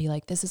 I can be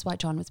like, this is why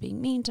John was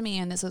being mean to me,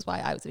 and this is why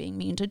I was being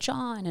mean to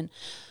John, and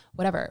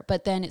whatever.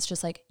 But then it's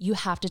just like, you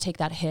have to take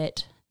that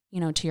hit,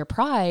 you know, to your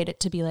pride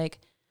to be like,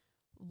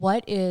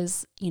 what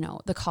is, you know,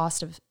 the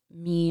cost of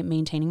me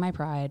maintaining my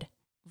pride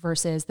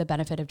versus the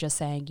benefit of just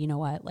saying, you know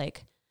what,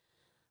 like,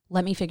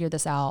 let me figure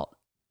this out,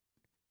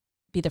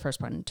 be the first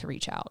one to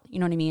reach out. You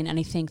know what I mean? And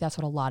I think that's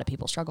what a lot of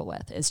people struggle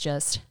with, is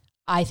just,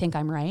 I think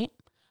I'm right.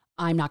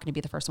 I'm not going to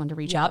be the first one to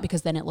reach out,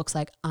 because then it looks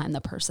like I'm the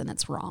person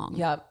that's wrong.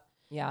 Yep.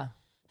 Yeah.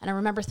 And I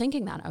remember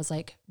thinking that. I was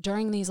like,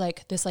 during these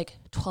like this like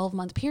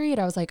 12-month period,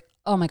 I was like,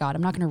 oh my God,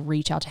 I'm not going to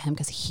reach out to him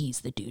because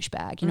he's the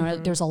douchebag. You know,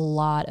 there's a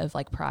lot of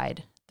like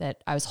pride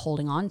that I was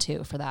holding on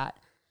to for that,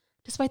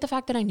 despite the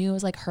fact that I knew it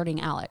was like hurting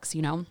Alex,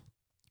 you know?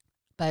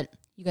 But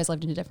you guys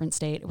lived in a different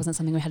state. It wasn't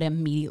something we had to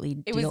immediately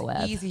deal with.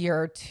 It was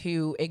easier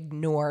to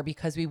ignore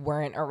because we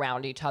weren't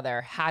around each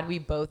other. Had we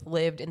both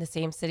lived in the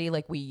same city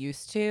like we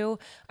used to,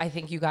 I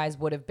think you guys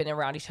would have been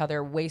around each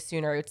other way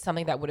sooner. It's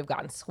something that would have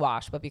gotten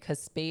squashed, but because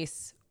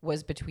space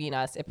was between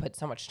us, it put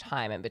so much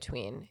time in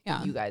between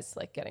you guys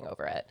like getting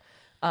over it.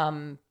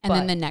 And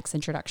then the next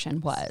introduction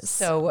was.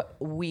 So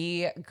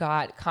we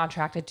got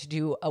contracted to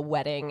do a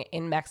wedding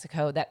in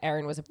Mexico that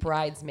Erin was a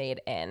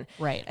bridesmaid in.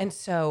 Right. And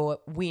so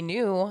we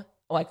knew,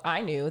 like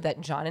I knew, that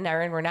John and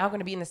Erin were now going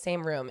to be in the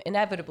same room.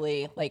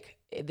 Inevitably, like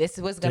this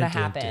was going to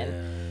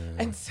happen.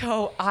 And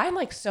so I'm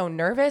like so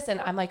nervous,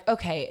 and I'm like,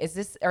 okay,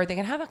 are they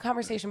going to have a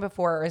conversation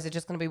before, or is it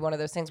just going to be one of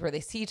those things where they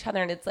see each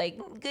other and it's like,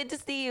 good to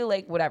see you,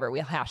 like whatever,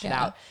 we'll hash it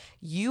out.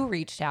 You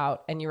reached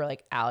out and you were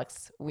like,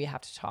 Alex, we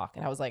have to talk.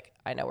 And I was like,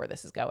 I know where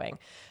this is going.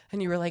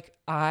 And you were like,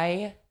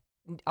 I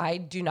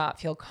do not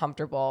feel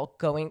comfortable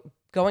going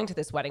to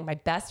this wedding, my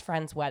best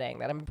friend's wedding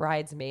that I'm a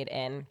bridesmaid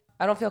in.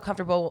 I don't feel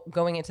comfortable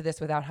going into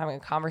this without having a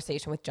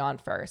conversation with John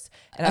first.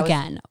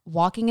 And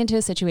walking into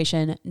a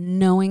situation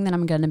knowing that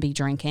I'm going to be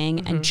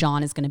drinking and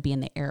John is going to be in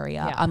the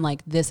area, I'm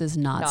like, this is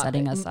not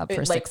setting us up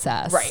for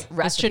success. Right.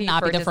 This should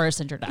not be the first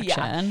introduction.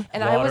 Yeah.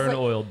 And water and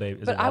oil,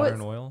 baby. Is it water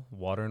and oil?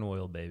 Water and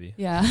oil, baby.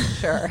 Yeah.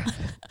 Sure.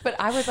 But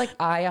I was like,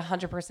 I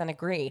 100%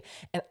 agree.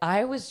 And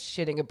I was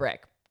shitting a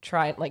brick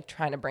trying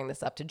to bring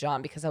this up to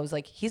John, because I was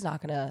like, he's not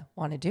going to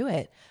want to do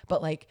it.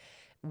 But like,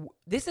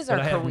 this is our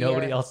career. I have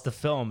nobody else to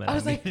film it. I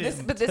was like,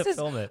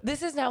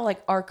 this is now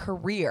like our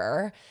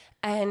career,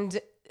 and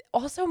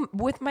also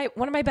with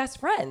one of my best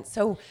friends.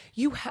 So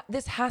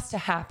this has to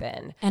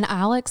happen. And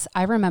Alex,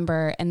 I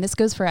remember, and this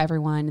goes for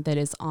everyone that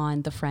is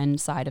on the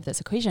friend side of this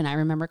equation. I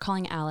remember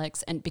calling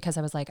Alex, and because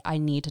I was like, I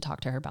need to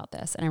talk to her about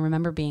this. And I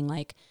remember being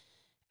like,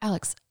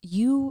 Alex,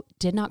 you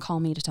did not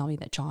call me to tell me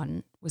that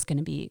John was going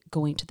to be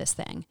going to this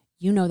thing.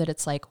 You know that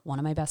it's like one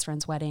of my best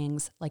friend's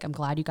weddings. Like, I'm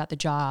glad you got the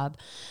job,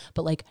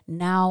 but like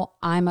now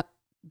I'm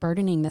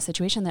burdening the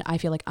situation that I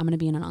feel like I'm going to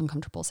be in an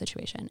uncomfortable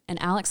situation. And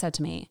Alex said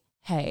to me,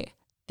 hey,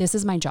 this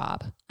is my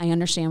job. I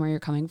understand where you're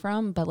coming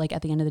from, but like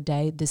at the end of the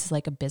day, this is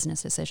like a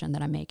business decision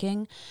that I'm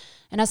making.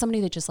 And as somebody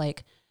that just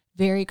like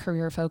very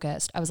career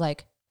focused, I was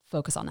like,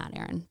 focus on that,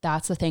 Erin.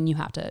 That's the thing you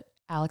have to.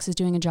 Alex is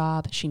doing a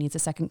job. She needs a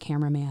second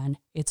cameraman.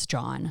 It's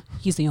John.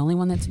 He's the only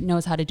one that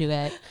knows how to do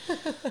it.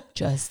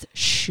 Just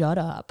shut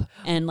up.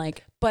 And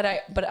like, but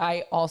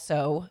I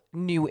also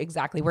knew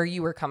exactly where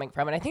you were coming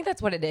from. And I think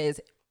that's what it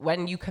is.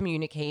 When you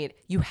communicate,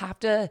 you have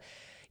to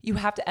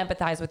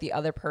empathize with the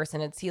other person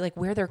and see like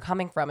where they're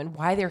coming from and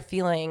why they're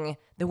feeling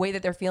the way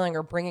that they're feeling,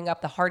 or bringing up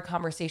the hard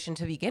conversation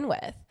to begin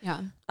with. Yeah.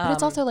 But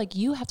it's also like,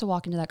 you have to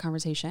walk into that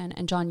conversation.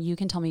 And John, you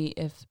can tell me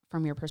if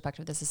from your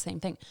perspective, this is the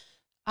same thing.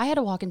 I had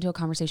to walk into a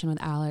conversation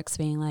with Alex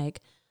being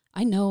like,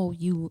 I know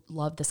you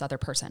love this other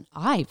person.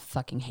 I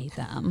fucking hate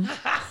them.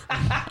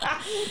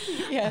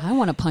 I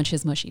want to punch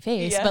his mushy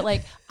face, but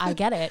like, I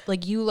get it.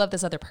 Like, you love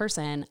this other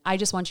person. I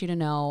just want you to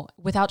know,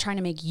 without trying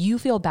to make you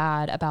feel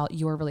bad about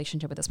your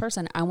relationship with this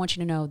person, I want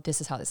you to know this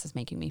is how this is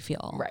making me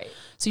feel. Right.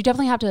 So you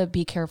definitely have to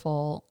be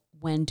careful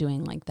when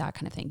doing like that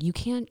kind of thing. You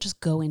can't just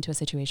go into a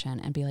situation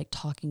and be like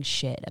talking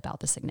shit about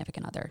the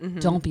significant other.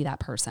 Don't be that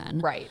person.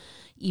 Right.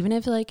 Even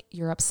if like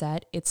you're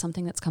upset, it's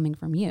something that's coming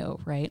from you,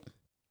 right?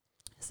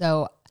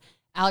 So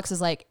Alex is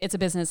like, it's a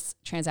business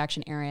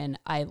transaction, Erin.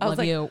 I love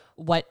like, you.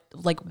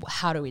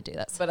 How do we do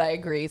this? But I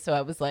agree. So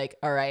I was like,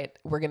 all right,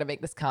 we're going to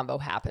make this combo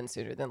happen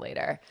sooner than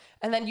later.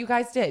 And then you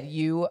guys did.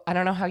 I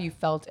don't know how you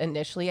felt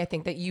initially. I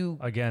think that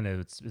again,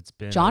 it's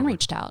been. John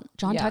reached out.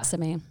 John texted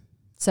me.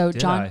 So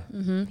Did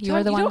John, you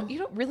were the one.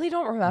 You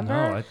don't remember?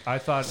 No, I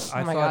thought.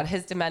 Oh my God,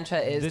 his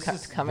dementia is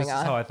coming on.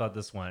 This is how I thought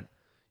this went.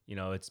 you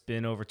know, it's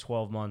been over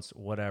 12 months,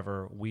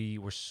 whatever. We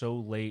were so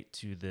late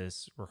to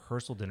this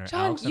rehearsal dinner.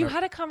 John, Alex you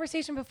had a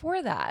conversation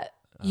before that.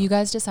 You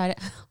guys decided.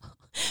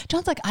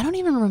 John's like, I don't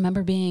even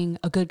remember being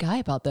a good guy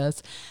about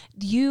this.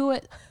 You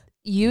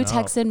No.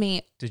 texted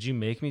me. Did you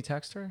make me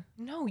text her?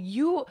 No,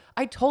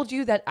 I told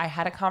you that I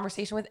had a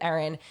conversation with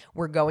Erin.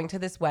 We're going to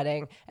this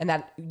wedding and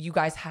that you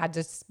guys had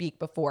to speak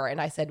before.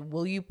 And I said,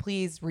 will you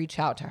please reach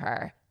out to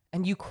her?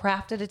 And you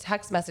crafted a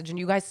text message and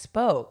you guys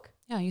spoke.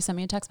 Yeah, you sent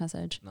me a text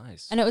message.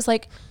 Nice. And it was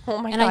like, Oh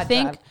my and God, I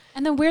think, Dad.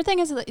 and the weird thing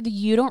is that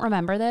you don't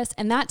remember this.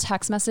 And that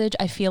text message,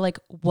 I feel like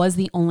was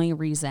the only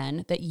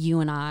reason that you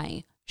and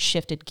I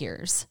shifted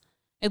gears,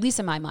 at least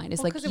in my mind.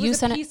 Is like Because it you was a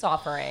sent peace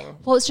offering.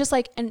 Well, it's just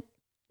like, and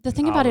the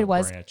thing about it Olive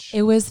was, branch.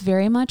 it was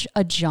very much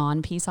a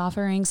John peace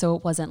offering. So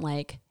it wasn't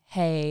like,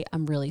 hey,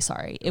 I'm really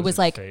sorry. It was wasn't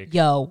like, fake.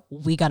 yo,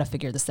 we got to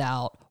figure this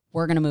out.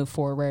 We're going to move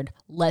forward.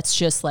 Let's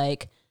just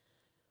like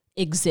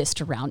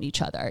exist around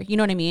each other. You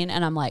know what I mean?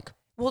 And I'm like,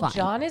 Well, fine.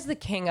 John is the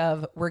king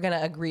of we're going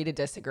to agree to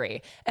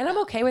disagree. And I'm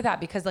okay with that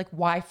because like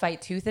why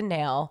fight tooth and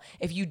nail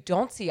if you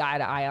don't see eye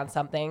to eye on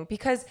something?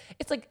 Because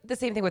it's like the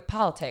same thing with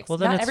politics. Well,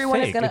 then Not it's everyone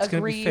fake. is going to It's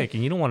gonna be agree. fake,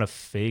 and you don't want a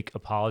fake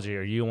apology,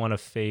 or you don't want a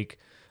fake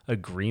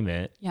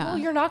agreement. yeah. Well,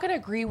 you're not going to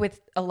agree with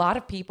a lot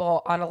of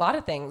people on a lot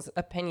of things,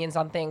 opinions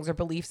on things or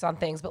beliefs on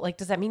things. But like,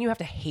 does that mean you have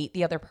to hate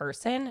the other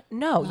person?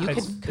 No, you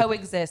It's- can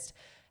coexist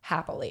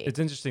happily. It's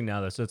interesting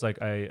now though. So it's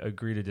like I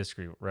agree to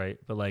disagree, right?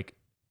 But like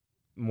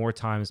more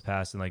time has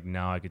passed, and like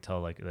now I could tell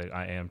like that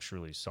I am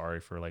truly sorry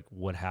for like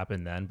what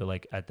happened then. But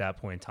like at that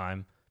point in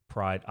time,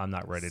 pride, I'm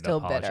not ready Still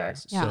to bitter.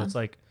 apologize. So Yeah. it's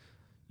like,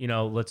 you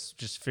know, let's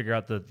just figure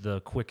out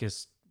the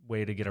quickest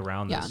way to get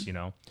around Yeah. this. You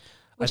know,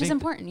 Which I is think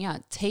important. Yeah.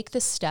 Take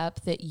the step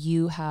that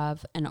you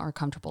have and are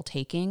comfortable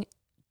taking.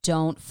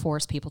 Don't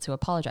force people to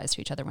apologize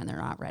to each other when they're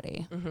not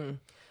ready. Mm-hmm.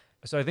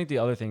 So I think the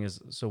other thing is,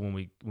 so when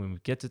we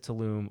get to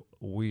Tulum,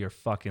 we are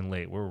fucking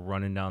late. We're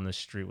running down the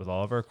street with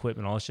all of our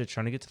equipment, all this shit,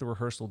 trying to get to the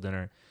rehearsal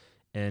dinner.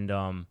 And,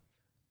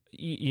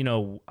 you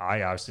know,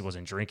 I obviously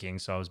wasn't drinking,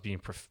 so I was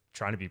being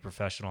trying to be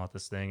professional at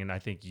this thing. And I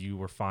think you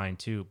were fine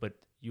too, but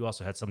you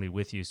also had somebody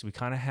with you. So we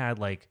kind of had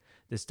like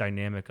this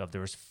dynamic of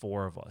there was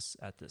 4 of us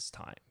at this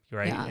time,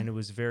 right? Yeah. And it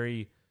was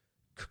very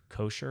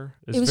kosher.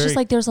 It was very, just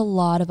like there's a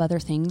lot of other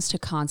things to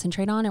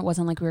concentrate on. It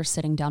wasn't like we were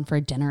sitting down for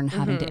a dinner and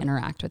having to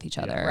interact with each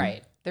other.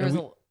 Right. There was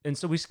and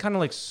so we kind of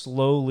like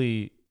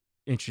slowly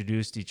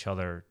introduced each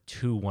other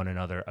to one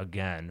another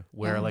again,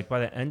 where like by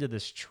the end of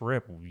this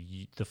trip,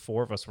 the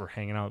 4 of us were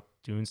hanging out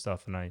doing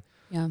stuff, and I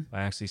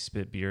actually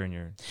spit beer in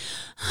your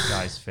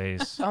guy's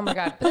face. oh my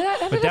God.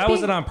 But That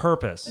wasn't on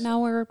purpose. Now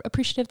we're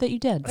appreciative that you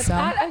did. But So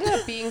that ended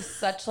up being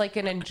such like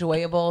an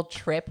enjoyable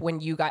trip when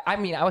you guys, I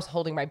mean, I was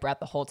holding my breath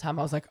the whole time.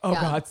 I was like, oh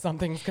Yeah. God,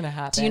 something's going to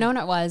happen. do you know what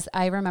it was?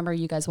 I remember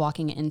you guys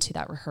walking into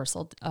that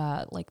rehearsal,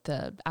 like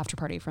the after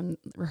party from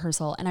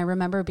rehearsal. And I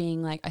remember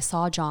being like, I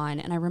saw John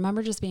and I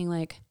remember just being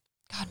like,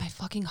 God, my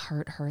fucking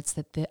heart hurts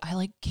that I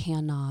like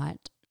cannot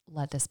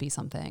let this be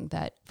something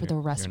that for the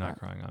rest You're of not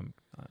crying.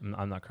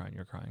 I'm not crying.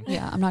 You're crying.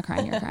 Yeah, I'm not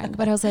crying, you're crying.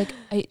 But I was like,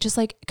 I just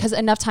like, because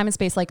enough time and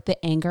space, like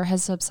the anger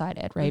has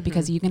subsided, right?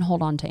 Because you can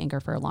hold on to anger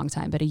for a long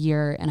time, but a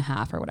year and a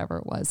half or whatever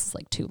it was is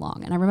like too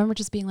long. And I remember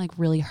just being like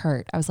really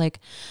hurt. I was like,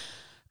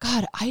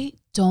 God, I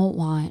don't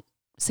want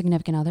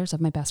significant others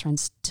of my best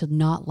friends to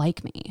not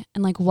like me.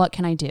 And like, what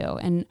can I do?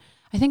 And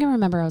I think I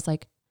remember I was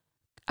like,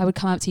 I would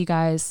come up to you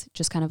guys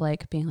just kind of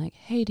like being like,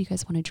 hey, do you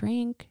guys want a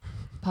drink?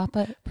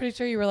 Papa, Pretty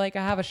sure you were like,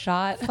 I have a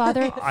shot.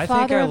 father I think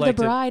father I of the liked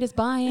it. bride is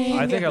buying.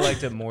 I think I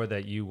liked it more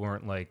that you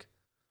weren't like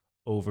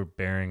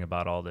overbearing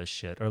about all this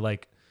shit, or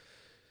like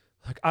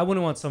I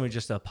wouldn't want somebody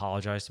just to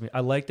apologize to me. I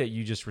like that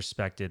you just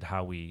respected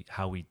how we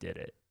did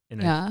it.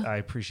 And Yeah. I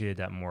appreciated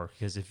that more,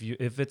 because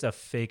if it's a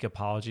fake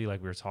apology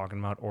like we were talking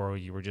about, or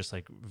you were just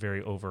like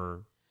very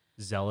over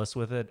zealous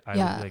with it, I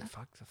would be like,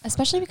 fuck.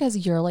 Especially because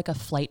you're like a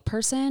flight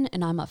person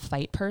and I'm a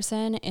fight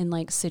person in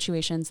like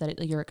situations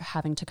that you're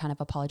having to kind of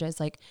apologize.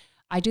 Like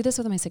I do this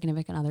with my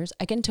significant others.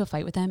 I get into a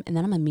fight with them and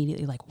then I'm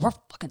immediately like, we're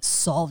fucking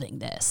solving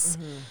this.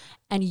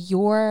 And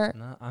you're,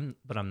 No, I'm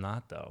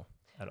not though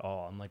at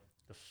all. I'm like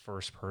the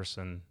first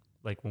person.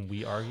 Like when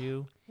we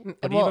argue,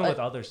 but Well, even with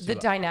others too. The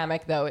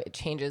dynamic though, it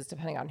changes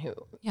depending on who.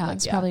 yeah, Like,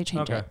 it's probably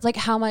changed Okay. it. It's like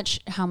how much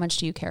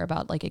do you care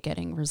about like it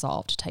getting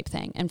resolved type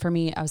thing? And for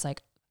me, I was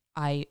like,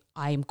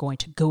 I'm going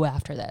to go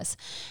after this.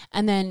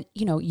 And then,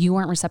 you know, you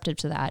weren't receptive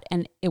to that.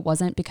 And it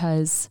wasn't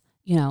because,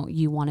 you know,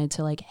 you wanted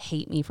to like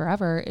hate me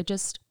forever. It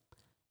just,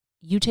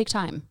 you take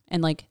time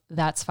and like,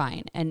 that's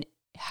fine. And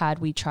had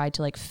we tried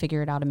to like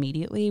figure it out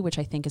immediately, which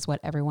I think is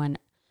what everyone,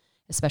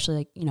 especially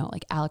like, you know,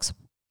 like Alex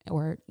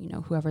or, you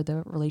know, whoever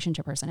the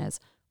relationship person is,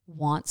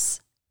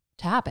 wants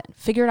to happen.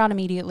 Figure it out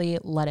immediately.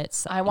 Let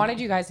it. I wanted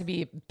you guys to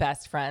be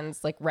best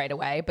friends like right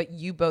away, but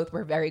you both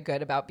were very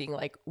good about being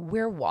like,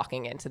 we're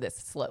walking into this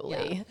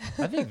slowly.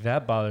 I think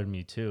that bothered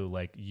me too.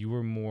 Like you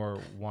were more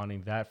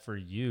wanting that for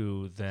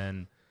you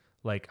than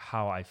like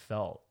how I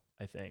felt,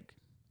 I think.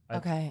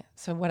 Okay.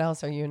 So what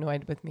else are you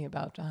annoyed with me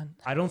about, John?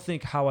 I don't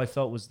think how I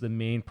felt was the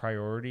main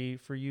priority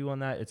for you on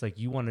that. It's like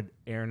you wanted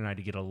Aaron and I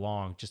to get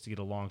along just to get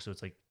along. So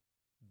it's like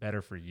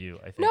better for you.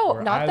 I think. No,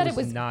 Where not I that it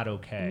was not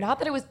okay. Not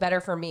that it was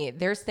better for me.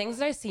 There's things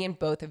that I see in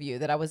both of you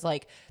that I was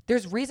like,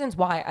 there's reasons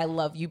why I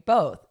love you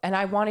both. And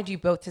I wanted you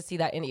both to see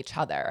that in each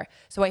other.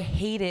 So I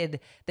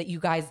hated that you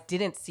guys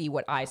didn't see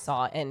what I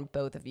saw in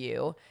both of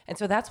you. And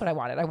so that's what I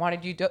wanted. I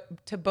wanted you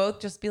to both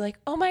just be like,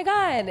 oh my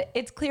God,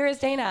 it's clear as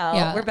day now.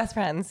 Yeah. We're best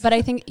friends. But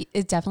I think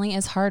it definitely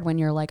is hard when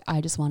you're like, I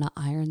just want to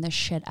iron this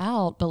shit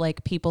out. But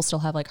like people still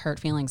have like hurt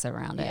feelings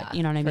around it.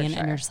 You know what I mean? sure.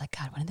 And you're just like,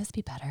 God, wouldn't this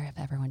be better if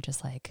everyone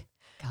just like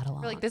got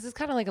along? We're like, this is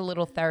kind of like a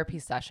little therapy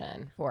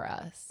session for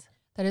us.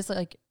 That is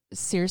like,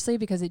 seriously,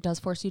 because it does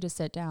force you to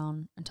sit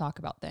down and talk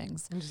about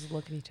things. And just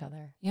look at each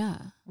other. Yeah.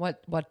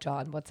 What,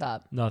 John? What's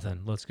up?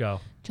 Nothing. Let's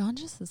go. John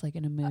just is like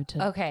in a mood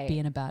to be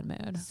in a bad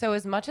mood. So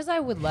as much as I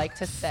would like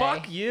to say,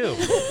 Fuck you.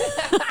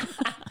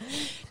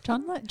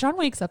 John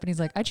wakes up and he's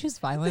like, I choose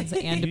violence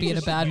and to be in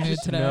a bad You mood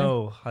just today.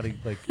 know how to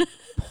like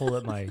pull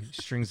at my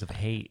strings of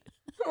hate.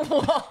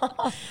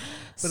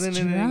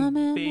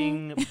 Strumming.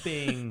 Bing, bing,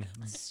 bing.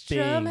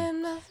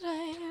 strumming the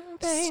flame,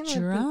 bang.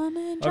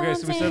 Strumming Okay,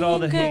 so we John's said all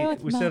the anger hate.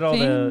 with We my said all the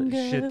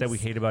fingers. shit that we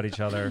hate about each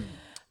other.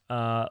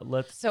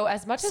 Let's. So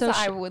as much as So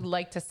I would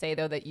like to say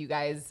though that you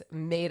guys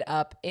made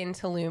up in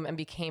Tulum and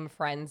became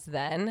friends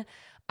then,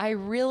 I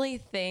really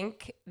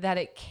think that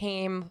it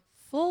came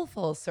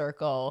full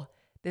circle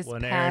this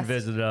When past Aaron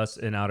visited us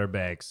in Outer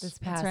Banks. this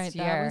That's past right.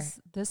 year.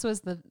 This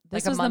was the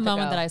Like a moment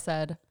month ago. that I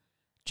said,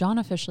 John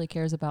officially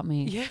cares about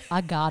me. Yeah.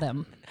 I got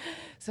him.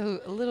 So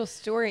a little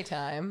story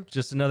time.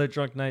 Just another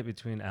drunk night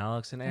between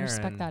Alex and I Aaron.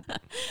 respect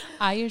that.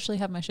 I usually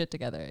have my shit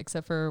together,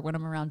 except for when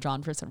I'm around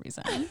John for some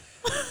reason.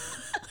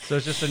 So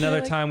it's just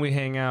another time we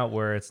hang out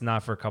where it's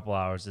not for a couple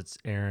hours. It's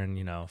Aaron,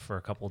 for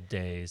a couple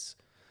days.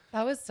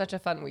 That was such a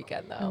fun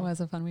weekend It though.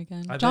 was a fun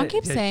weekend. I John bet-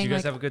 keeps did saying, you guys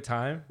like, have a good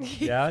time?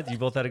 Yeah, you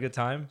both had a good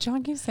time.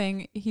 John keeps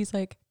saying, he's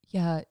like,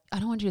 yeah, I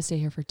don't want you to stay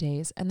here for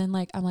days. And then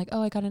I'm like,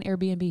 oh, I got an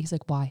Airbnb. He's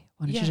like, why?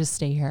 Why don't Yeah. you just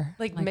stay here?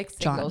 Like I'm mixed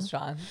John. signals,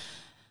 John.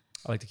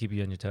 I like to keep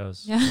you on your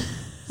toes. Yeah.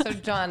 So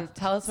John,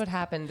 tell us what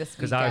happened this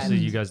Because weekend. obviously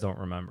you guys don't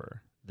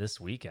remember this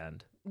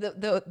weekend.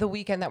 The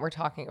weekend that we're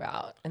talking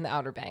about in the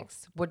Outer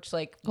Banks, which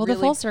Well, really, the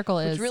full circle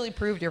which is really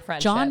proved your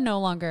friendship.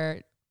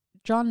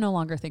 John no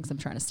longer thinks I'm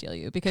trying to steal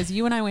you because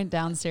you and I went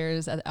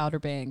downstairs at the Outer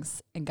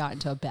Banks and got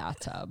into a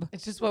bathtub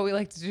It's just what we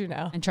like to do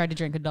now. and tried to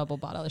drink a double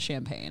bottle of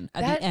champagne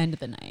at That- the end of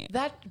the night.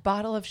 That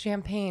bottle of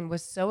champagne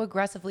was so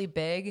aggressively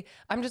big.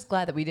 I'm just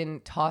glad that we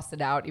didn't toss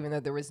it out, even though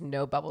there was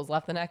no bubbles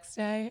left the next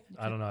day.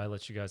 I don't know. I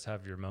let you guys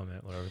have your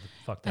moment, whatever the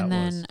fuck that And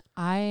was. then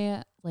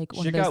I one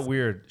Shit of those, got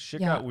weird. Shit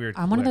got weird.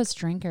 I'm one of quick. those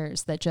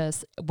drinkers that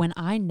just when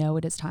I know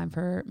it is time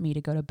for me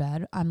to go to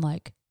bed, I'm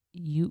like,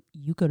 you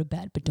go to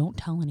bed, but don't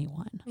tell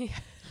anyone.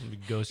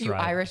 Ghost You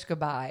ride. Irish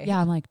goodbye. Yeah,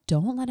 I'm like,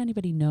 don't let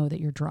anybody know that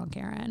you're drunk,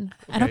 Aaron.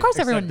 And of Okay, course, except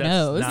everyone that's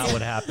knows. not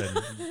what happened.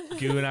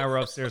 Goo and I were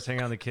upstairs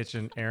hanging out in the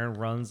kitchen. Aaron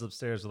runs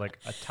upstairs with like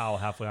a towel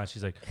halfway on.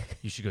 She's like,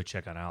 you should go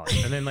check on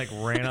Alex. And then like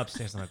ran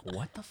upstairs. I'm like,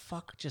 what the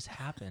fuck just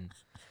happened?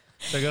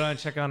 So I go down and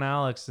check on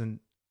Alex and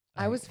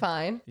I was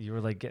fine. you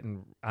were like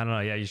getting, I don't know.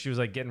 Yeah. She was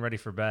like getting ready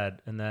for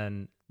bed. And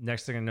then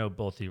next thing I know,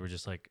 both of you were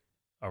just like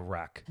a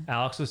wreck.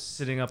 Alex was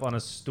sitting up on a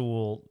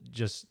stool,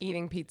 just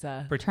Eating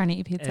pizza. Trying to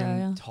eat pizza. and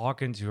Yeah.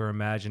 talking to her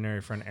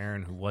imaginary friend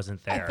Aaron, who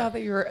wasn't there. I thought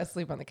that you were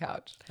asleep on the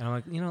couch. And I'm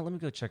like, let me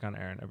go check on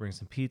Erin. I bring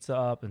some pizza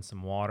up and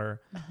some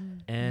water.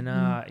 And,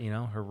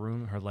 her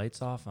room, her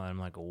lights off. And I'm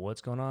like,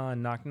 what's going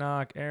on? Knock,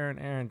 knock.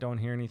 Erin, don't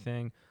hear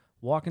anything.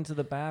 Walk into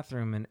the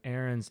bathroom and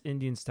Erin's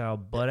Indian style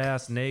butt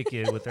ass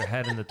naked with her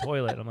head in the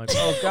toilet. I'm like,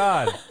 oh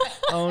God.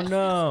 Oh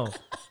no.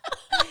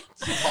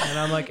 And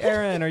I'm like,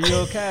 Erin, are you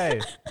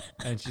okay?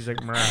 And she's like,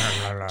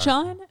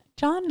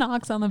 John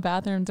knocks on the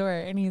bathroom door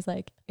and he's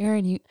like,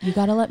 Aaron, you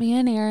got to let me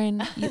in,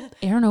 Aaron.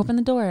 Aaron, open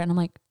the door. And I'm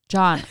like,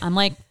 John, I'm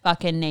like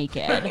fucking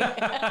naked.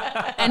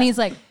 And he's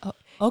like, oh,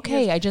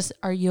 okay,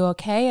 are you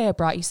okay? I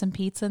brought you some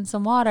pizza and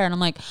some water. And I'm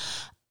like,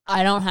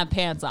 I don't have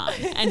pants on.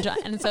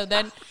 And so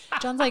then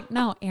John's like,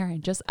 no,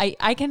 Aaron, just,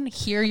 I can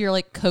hear your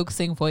like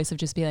coaxing voice of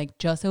just be like,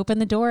 just open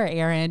the door,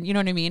 Aaron. You know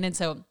what I mean? And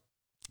so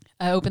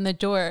I open the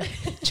door.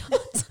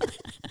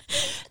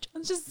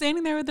 John's just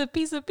standing there with a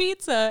piece of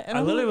pizza. And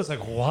I I'm literally like, was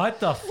like, what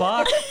the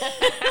fuck?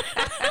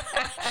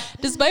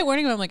 despite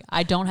warning him, I'm like,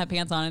 I don't have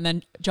pants on. And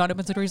then John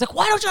opens the door. He's like,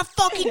 why don't you have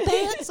fucking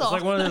pants It's on?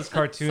 like one of those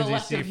cartoons you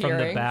see Selective from the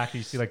hearing. back.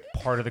 You see like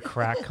part of the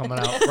crack coming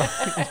out.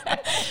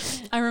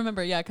 I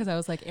remember, yeah, because I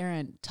was like,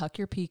 Aaron, tuck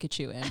your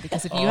Pikachu in.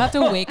 Because if you have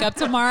to wake up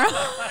tomorrow,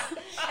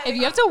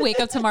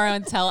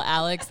 and tell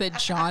Alex that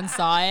John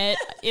saw it,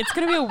 it's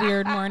going to be a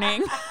weird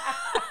morning.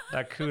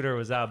 That cooter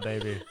was out,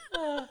 baby.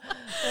 Oh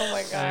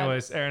my God.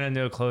 Anyways, Erin had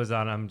no clothes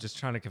on. I'm just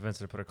trying to convince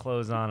her to put her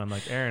clothes on. I'm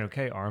like, Erin,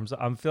 okay, arms up.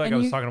 I feel like And I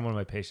was you- talking to one of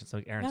my patients.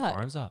 Like, Erin's Yeah.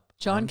 arms up.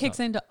 John arms kicks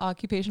up. into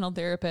occupational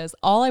therapist.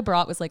 All I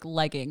brought was like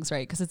leggings,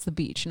 right? Because it's the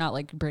beach, not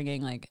like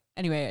bringing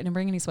anyway, I didn't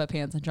bring any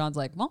sweatpants. And John's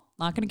like, well,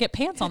 not going to get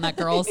pants on that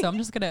girl. So I'm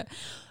just going to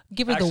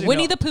give her Actually, the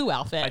Winnie no. the Pooh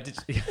outfit. I did.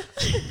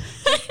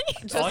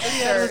 All she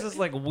had was this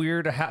like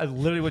weird,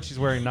 literally what she's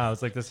wearing now.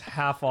 It's like this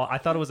half all. I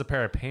thought it was a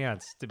pair of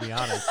pants, to be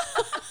honest.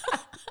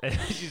 And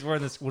she's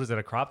wearing this. What is it?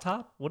 A crop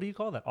top? What do you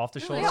call that? Off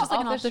the shoulder? It's just like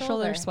an Off the off the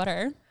shoulder shoulder.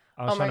 sweater.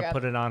 I was trying to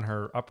put it on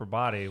her upper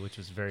body, which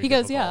was very. He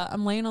difficult. goes, yeah,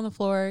 I'm laying on the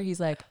floor. He's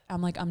like,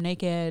 I'm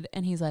naked,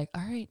 and he's like,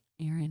 all right,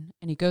 Aaron,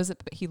 and he goes,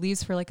 he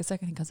leaves for like a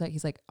second, and comes back.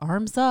 He's like,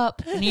 arms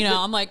up, and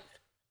I'm like,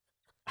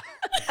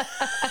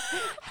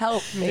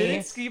 help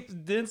me.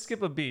 Didn't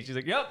skip a beat. She's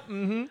like, yep,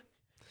 mm-hmm.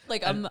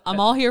 Like I'm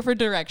all here for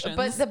directions.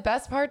 But the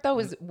best part though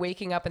was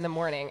waking up in the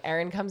morning.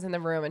 Erin comes in the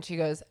room and she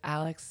goes,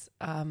 Alex,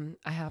 I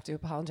have to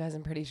apologize.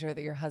 I'm pretty sure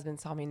that your husband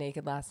saw me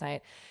naked last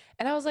night.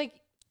 And I was like,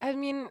 I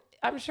mean,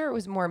 I'm sure it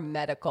was more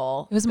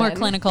medical. It was more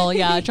clinical.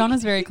 Yeah. John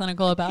was very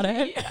clinical about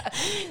it.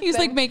 He's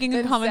like making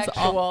comments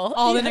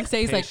all the next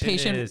day. He's like,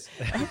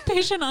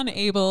 patient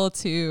unable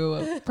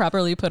to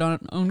properly put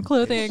on own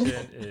clothing.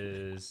 Patient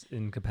is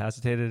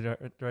incapacitated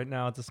right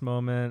now at this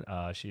moment.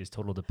 She is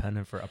total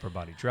dependent for upper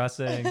body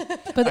dressing.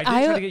 But I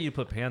did try to get you to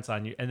put pants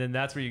on you. And then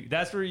that's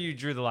where you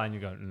drew the line.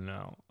 You go,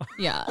 no.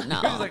 Yeah,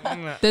 no. Like,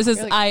 nah. This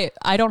is, like,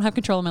 I don't have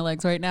control of my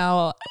legs right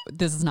now.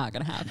 This is not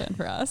going to happen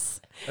for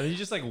us. And then you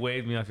just like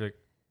waved me off. You're like,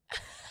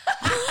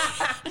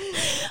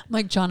 I'm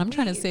like, John, I'm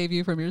trying to save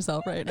you from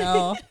yourself right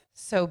now.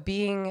 So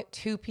being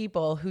two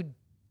people who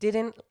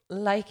didn't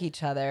like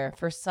each other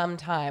for some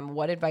time,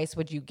 what advice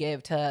would you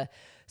give to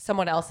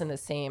someone else in the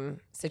same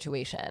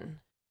situation?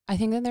 I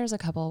think that there's a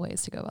couple of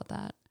ways to go about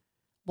that.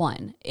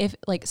 One,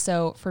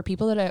 so for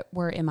people that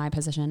were in my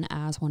position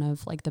as one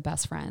of like the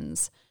best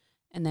friends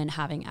and then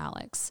having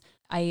Alex,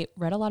 I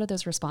read a lot of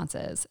those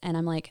responses and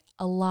I'm like,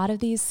 a lot of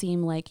these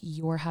seem like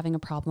you're having a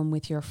problem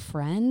with your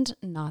friend,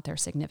 not their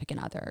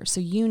significant other. So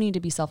you need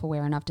to be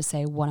self-aware enough to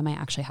say, what am I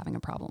actually having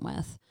a problem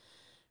with?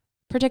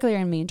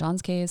 Particularly in me and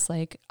John's case,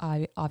 like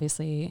I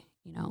obviously,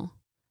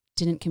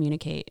 didn't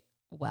communicate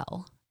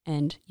well.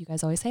 And you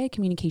guys always say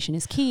communication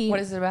is key. What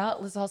is it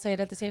about? Let's all say it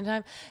at the same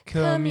time.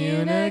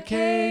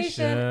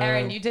 Communication.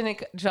 Erin, you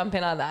didn't jump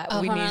in on that.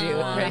 We need you.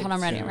 Hold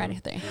on, ready.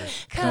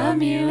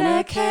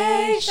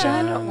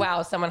 Communication.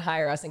 Wow, someone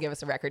hire us and give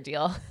us a record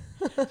deal.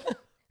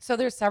 So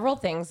there's several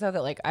things though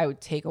that like I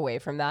would take away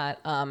from that.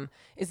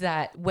 Is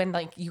that when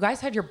like you guys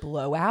had your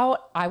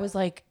blowout, I was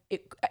like,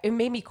 it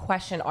made me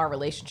question our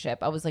relationship.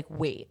 I was like,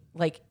 wait,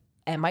 like,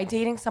 am I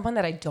dating someone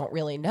that I don't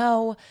really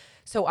know?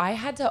 So I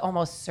had to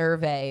almost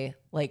survey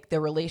like the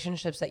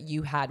relationships that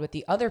you had with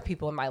the other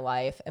people in my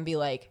life and be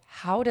like,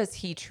 how does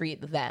he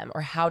treat them?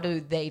 Or how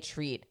do they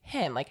treat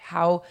him? Like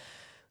how,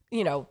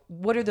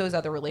 what do those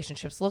other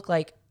relationships look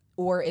like?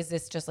 Or is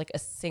this just like a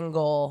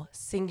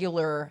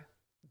singular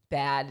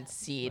bad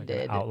seed? Like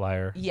an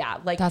outlier. Yeah.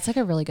 Like that's like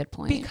a really good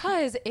point.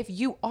 Because if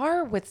you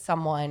are with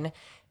someone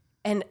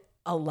and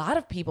a lot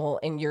of people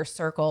in your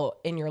circle,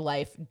 in your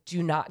life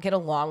do not get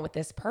along with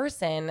this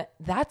person,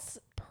 that's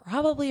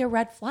probably a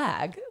red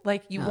flag.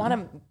 Like you want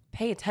to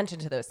pay attention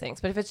to those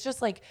things. But if it's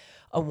just like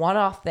a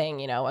one-off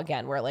thing,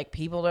 again, where like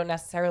people don't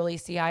necessarily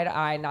see eye to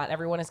eye, not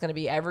everyone is going to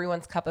be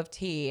everyone's cup of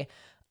tea.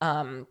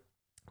 But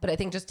I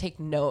think just take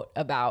note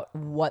about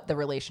what the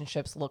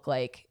relationships look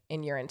like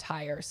in your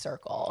entire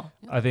circle.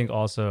 I think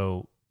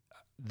also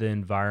the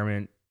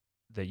environment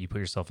that you put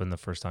yourself in the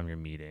first time you're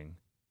meeting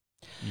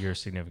your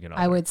significant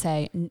other. I would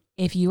say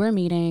if you are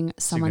meeting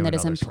someone that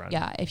is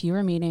if you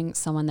are meeting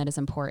someone that is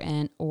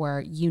important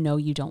or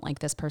you don't like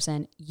this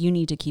person, you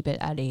need to keep it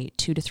at a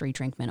 2 to 3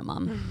 drink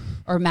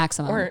minimum or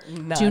maximum. Or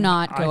none. Do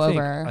not go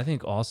over. I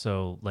think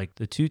also like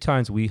the 2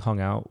 times we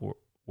hung out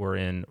were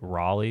in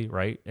Raleigh,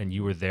 right? And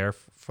you were there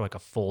for like a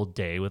full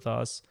day with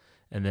us.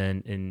 And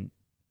then in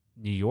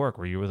New York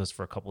where you were with us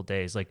for a couple of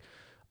days, like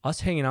us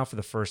hanging out for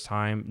the first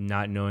time,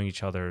 not knowing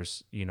each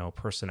other's,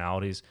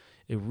 personalities,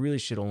 it really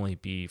should only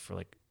be for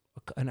like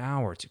an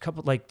hour or 2,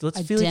 like let's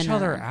feel each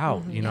other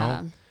out,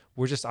 Yeah.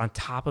 We're just on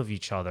top of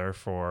each other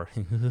we're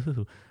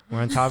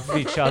on top of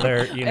each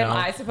other, Am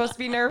I supposed to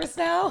be nervous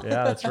now?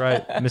 Yeah, that's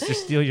right. Mr.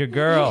 Steal Your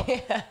Girl.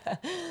 Yeah.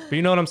 But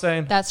you know what I'm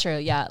saying? That's true.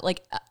 Yeah.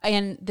 Like,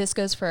 and this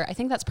goes for, I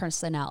think that's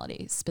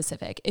personality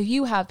specific. If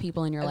you have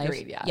people in your life,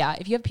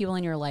 if you have people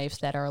in your life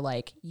that are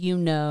like,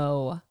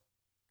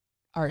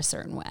 are a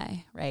certain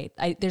way, right?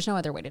 There's no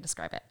other way to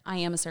describe it. I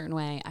am a certain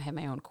way. I have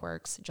my own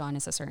quirks. John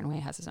is a certain way,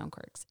 has his own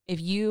quirks.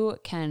 If you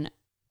can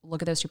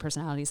look at those 2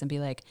 personalities and be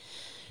like,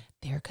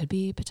 there could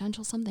be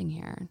potential something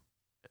here,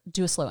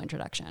 do a slow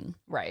introduction.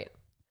 Right.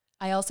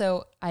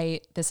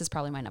 This is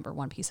probably my number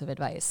 1 piece of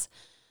advice.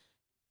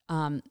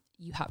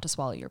 You have to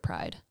swallow your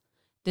pride.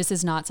 This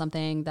is not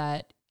something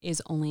that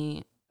is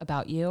only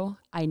about you.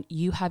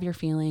 You have your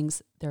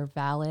feelings. They're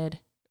valid.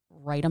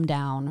 Write them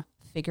down.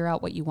 Figure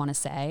out what you want to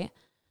say.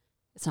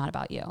 It's not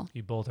about you.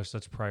 You both are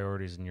such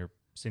priorities in your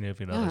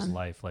significant other's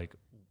life. Like,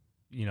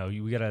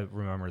 we got to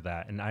remember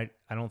that. And I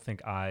don't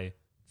think I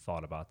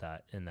thought about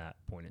that in that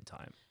point in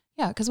time.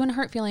 Yeah, because when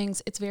hurt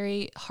feelings, it's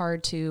very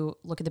hard to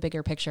look at the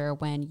bigger picture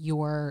when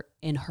you're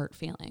in hurt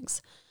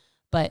feelings.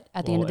 But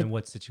at the end of the... in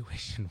what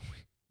situation,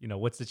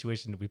 what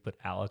situation did we put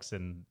Alex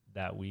in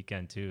that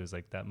weekend too? Is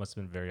like, that must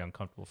have been very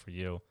uncomfortable for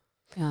you.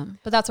 Yeah,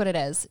 but that's what it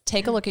is.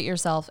 Take a look at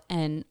yourself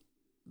and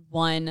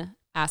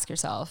ask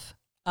yourself,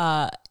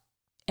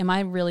 am I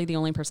really the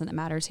only person that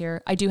matters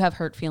here? I do have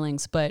hurt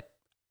feelings, but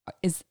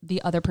is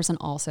the other person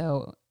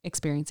also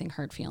experiencing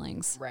hurt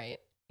feelings? Right.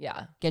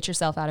 Yeah. Get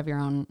yourself out of your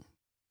own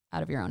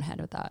out of your own head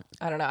with that.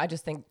 I don't know. I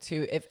just think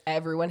too, if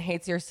everyone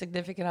hates your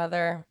significant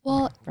other.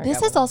 Well,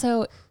 this is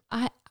also,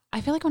 I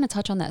feel like I want to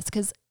touch on this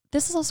because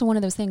this is also one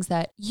of those things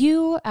that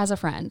you as a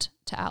friend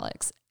to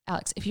Alex,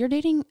 if you're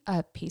dating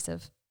a piece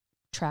of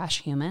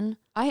trash human,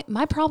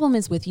 my problem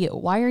is with you.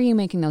 Why are you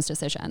making those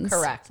decisions?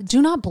 Correct.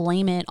 Do not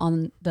blame it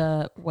on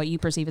what you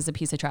perceive as a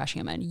piece of trash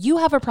human. You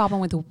have a problem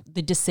with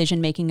the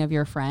decision making of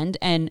your friend,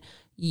 and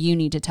you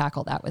need to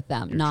tackle that with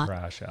them. You're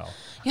trash, Al.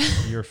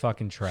 You're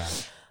fucking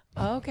trash.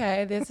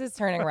 Okay, this is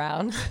turning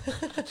around.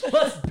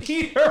 Let's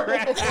beat her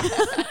ass.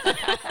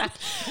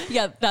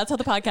 Yeah, that's how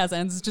the podcast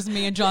ends. It's just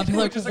me and John being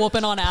like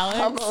whooping on Alex.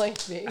 Humbling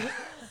me.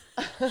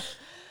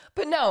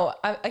 But no,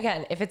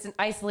 again, if it's an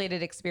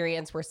isolated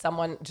experience where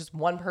just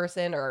one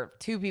person or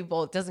two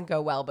people, it doesn't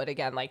go well. But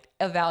again, like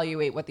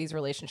evaluate what these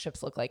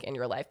relationships look like in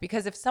your life.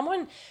 Because if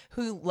someone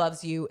who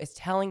loves you is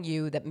telling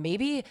you that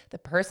maybe the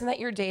person that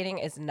you're dating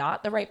is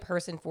not the right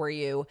person for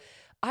you,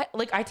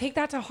 I take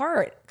that to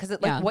heart because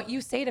what you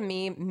say to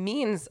me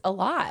means a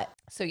lot.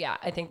 So yeah,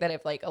 I think that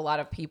if like a lot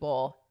of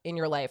people in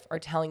your life are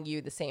telling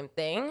you the same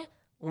thing,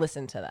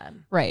 listen to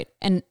them. Right.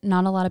 And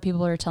not a lot of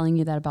people are telling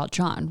you that about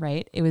John,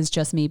 right? It was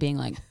just me being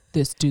like,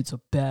 this dude's a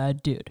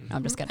bad dude. No,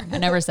 I'm just kidding. I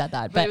never said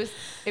that. But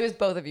it was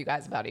both of you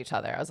guys about each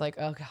other. I was like,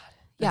 oh God.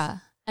 Yeah.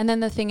 And then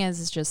the thing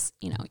is just,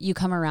 you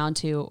come around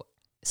to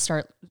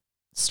start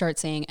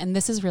saying, and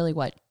this is really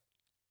what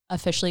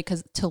officially,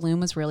 because Tulum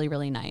was really,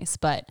 really nice,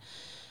 but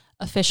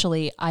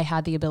officially I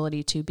had the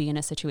ability to be in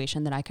a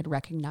situation that I could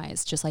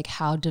recognize just like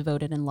how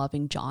devoted and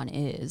loving John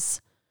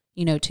is,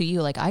 to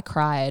you. Like I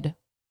cried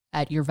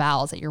at your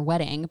vows at your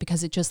wedding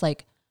because it just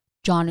like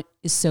John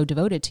is so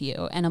devoted to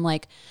you. And I'm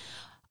like,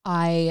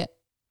 I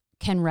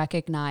can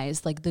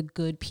recognize like the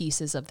good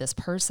pieces of this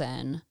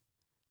person,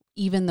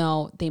 even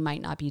though they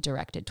might not be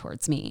directed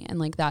towards me. And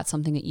like, that's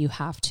something that you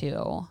have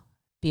to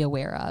be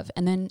aware of.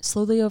 And then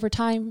slowly over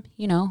time,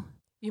 you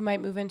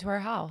might move into our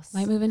house.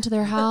 Might move into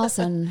their house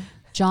and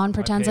John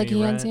pretends like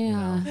he owns you.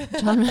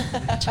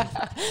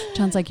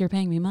 John's like, you're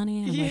paying me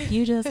money. And I'm like,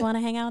 you just want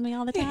to hang out with me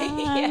all the time.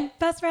 Yeah,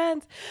 best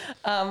friends.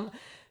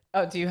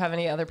 Do you have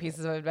any other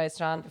pieces of advice,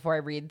 John, before I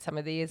read some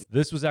of these?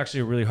 This was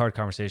actually a really hard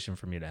conversation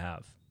for me to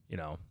have.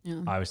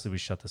 Obviously we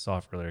shut this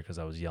off earlier because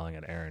I was yelling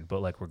at Aaron,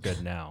 but like we're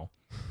good now.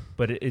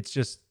 But it's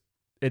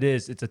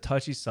a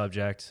touchy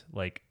subject.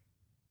 Like,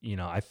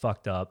 I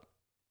fucked up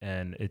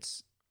and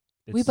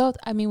we both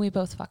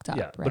fucked up.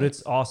 Yeah, right? But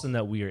it's awesome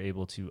that we are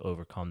able to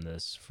overcome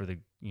this for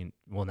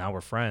now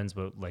we're friends,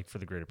 but like for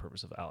the greater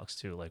purpose of Alex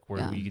too. Like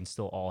where we can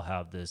still all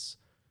have this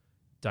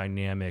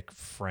dynamic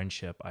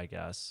friendship, I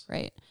guess.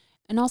 Right.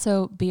 And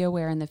also be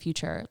aware in the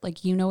future, like,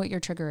 what your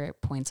trigger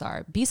points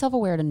are. Be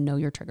self-aware to know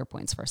your trigger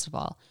points, first of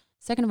all.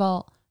 Second of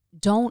all,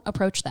 don't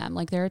approach them.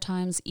 Like there are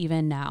times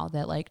even now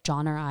that like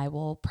John or I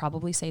will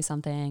probably say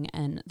something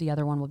and the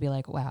other one will be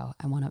like, wow,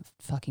 I want to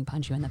fucking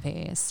punch you in the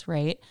face.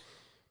 Right.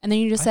 And then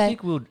you just say, I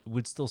think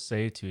we'd still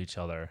say it to each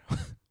other.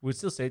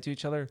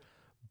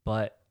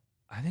 But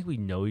I think we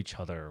know each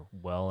other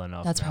well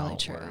enough. That's probably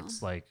true.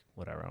 It's like,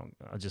 whatever,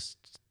 I'll just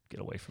get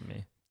away from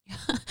me.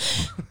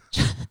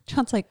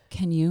 John's like,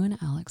 can you and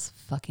Alex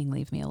fucking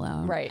leave me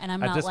alone? Right. And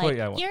I'm not like,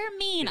 you're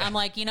mean. I'm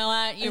like, you know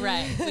what? You're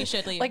right. We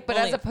should leave. But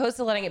as opposed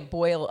to letting it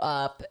boil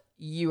up,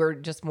 you are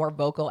just more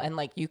vocal and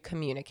like you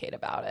communicate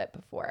about it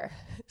before.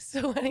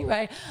 So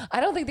anyway,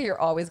 I don't think that you're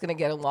always going to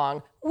get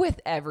along with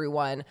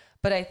everyone,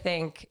 but I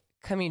think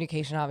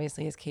communication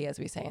obviously is key, as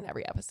we say in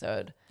every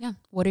episode. Yeah.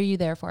 What are you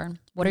there for?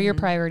 What are your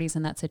priorities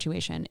in that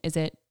situation? Is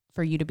it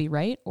for you to be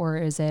right, or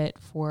is it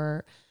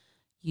for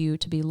you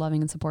to be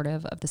loving and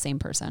supportive of the same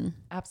person?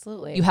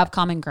 Absolutely. You have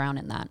common ground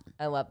in that.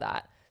 I love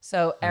that.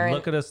 So Aaron,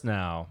 look at us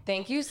now.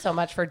 Thank you so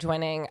much for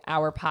joining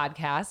our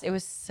podcast. It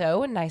was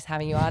so nice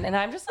having you on. And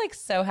I'm just like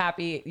so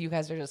happy you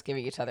guys are just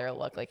giving each other a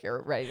look like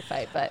you're ready to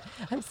fight. But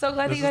I'm so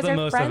glad that you guys are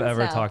friends. This is the most I've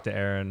ever talked to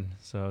Aaron.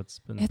 So it's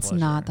been a pleasure.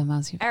 Not the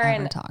most you've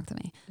ever talked to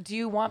me. Do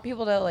you want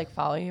people to like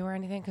follow you or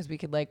anything? Because we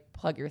could like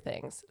plug your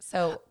things.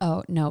 So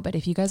oh no, but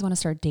if you guys want to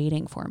start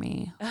dating for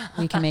me,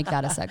 we can make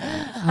that a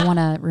segment. I want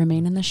to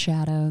remain in the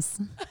shadows.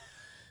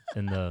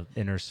 In the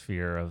inner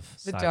sphere of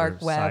the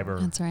dark web.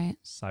 That's right.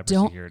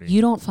 Cybersecurity. You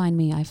don't find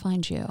me, I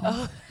find you.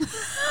 Oh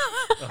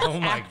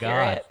my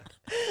God.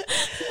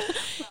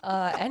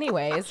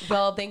 Anyways,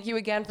 well, thank you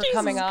again for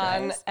coming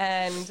on,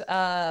 and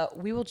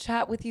we will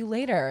chat with you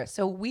later.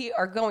 So we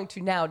are going to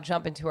now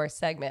jump into our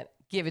segment,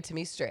 Give It To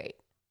Me Straight.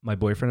 My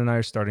boyfriend and I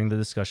are starting the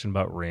discussion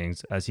about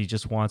rings, as he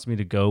just wants me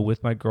to go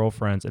with my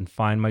girlfriends and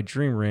find my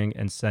dream ring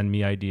and send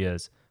me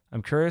ideas.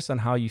 I'm curious on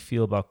how you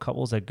feel about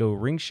couples that go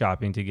ring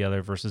shopping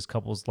together versus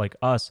couples like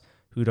us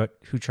who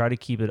try to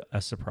keep it a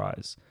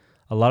surprise.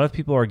 A lot of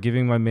people are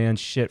giving my man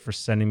shit for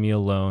sending me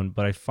alone,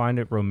 but I find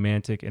it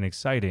romantic and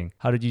exciting.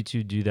 How did you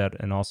two do that?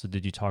 And also,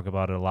 did you talk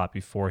about it a lot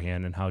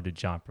beforehand? And how did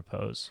John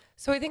propose?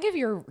 So I think if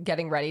you're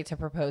getting ready to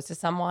propose to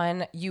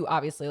someone, you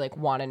obviously like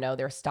want to know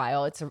their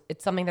style. It's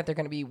something that they're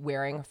going to be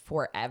wearing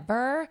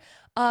forever.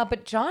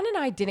 But John and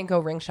I didn't go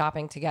ring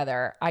shopping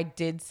together. I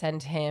did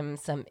send him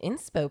some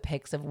inspo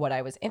pics of what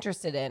I was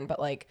interested in, but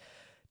like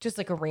just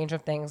like a range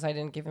of things. I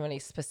didn't give him any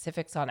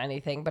specifics on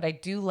anything, but I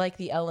do like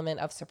the element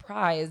of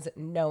surprise,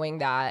 knowing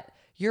that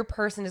your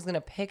person is going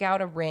to pick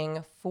out a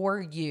ring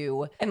for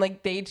you, and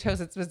like they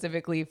chose it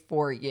specifically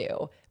for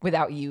you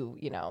without you,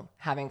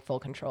 having full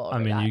control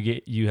over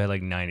that. You had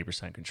like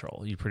 90%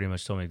 control. You pretty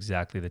much told me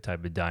exactly the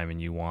type of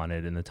diamond you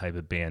wanted and the type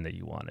of band that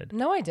you wanted.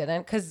 No, I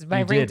didn't, because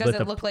my ring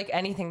doesn't look like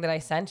anything that I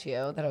sent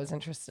you that I was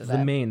interested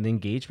in. The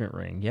engagement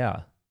ring,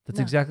 yeah. That's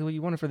exactly what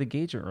you wanted for the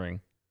engagement ring.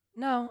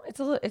 No,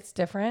 it's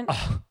different.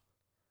 Oh.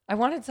 I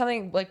wanted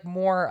something like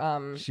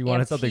more She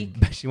wanted antique.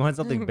 She wanted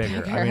something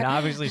bigger. I mean,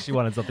 obviously she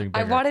wanted something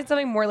bigger. I wanted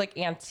something more like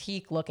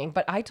antique looking,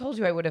 but I told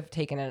you I would have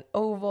taken an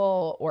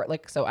oval or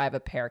so I have a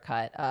pear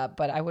cut,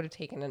 but I would have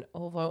taken an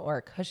oval or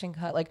a cushion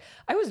cut. Like,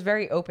 I was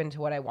very open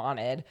to what I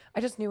wanted.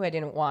 I just knew I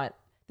didn't want.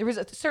 There was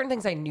certain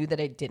things I knew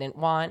that I didn't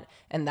want,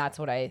 and that's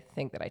what I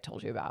think that I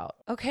told you about.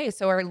 Okay,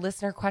 so our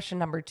listener question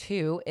number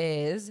 2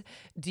 is,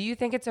 do you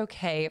think it's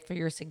okay for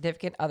your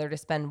significant other to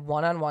spend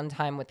one-on-one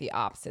time with the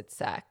opposite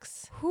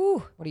sex?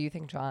 Whew. What do you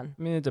think, John?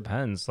 I mean, it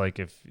depends. Like,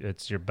 if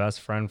it's your best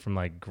friend from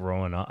like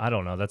growing up, I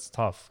don't know. That's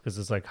tough, because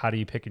it's like, how do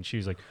you pick and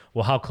choose? Like,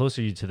 well, how close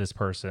are you to this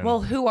person?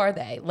 Well, who are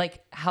they?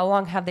 Like, how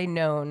long have they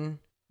known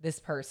this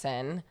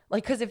person?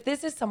 Like, because if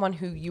this is someone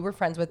who you were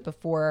friends with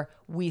before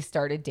we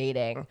started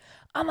dating,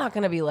 I'm not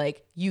going to be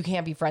like, you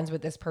can't be friends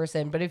with this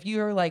person. But if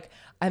you're like,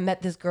 I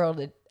met this girl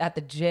at the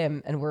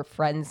gym and we're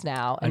friends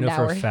now. And I know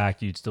now for a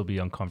fact you'd still be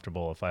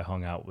uncomfortable if I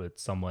hung out with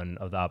someone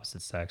of the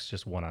opposite sex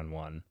just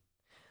one-on-one.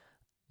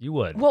 You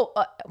would. Well,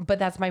 but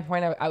that's my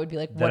point. I would be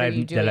like, what are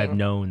you doing? That I've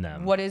known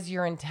them. What is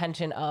your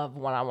intention of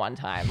one-on-one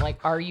time?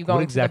 Like, are you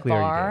going exactly to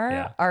the bar?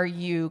 Yeah. Are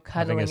you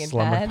cuddling in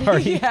bed?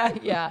 Party?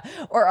 Yeah.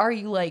 Or are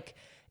you like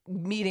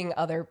meeting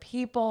other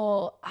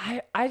people?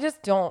 I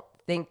just don't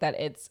think that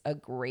it's a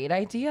great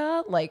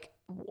idea. Like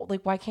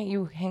why can't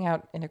you hang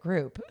out in a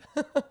group?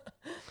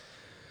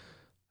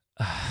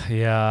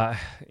 Yeah,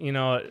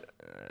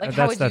 like,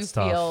 how would you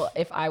feel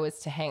if I was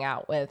to hang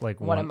out with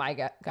like one of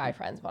my guy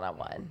friends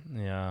one-on-one?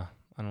 Yeah,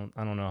 I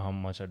don't know how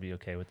much I'd be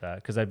okay with that,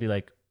 because I'd be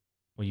like,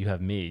 well, you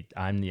have me,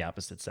 I'm the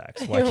opposite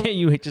sex, why can't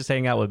you just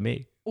hang out with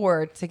me?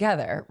 Or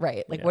together,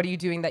 right? Like, what are you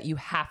doing that you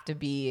have to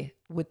be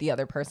with the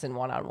other person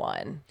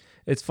one-on-one?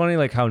 It's funny,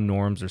 like, how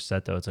norms are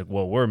set, though. It's like,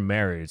 well, we're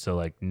married, so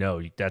like,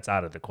 no, that's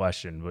out of the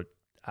question. But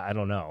I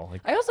don't know.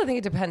 Like, I also think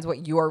it depends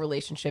what your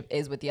relationship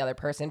is with the other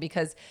person,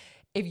 because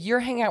if you're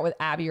hanging out with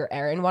Abby or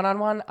Erin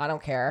one-on-one, I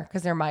don't care,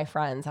 because they're my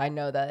friends. I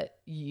know that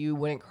you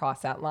wouldn't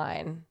cross that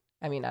line.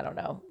 I mean, I don't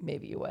know.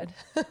 Maybe you would.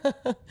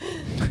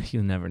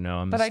 You'll never know.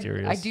 I'm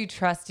mysterious. I do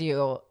trust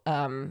you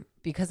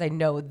because I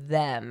know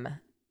them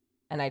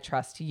and I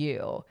trust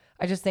you.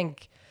 I just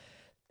think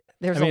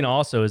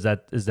also, is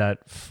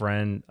that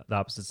friend, the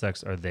opposite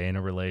sex, are they in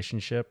a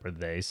relationship? Are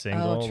they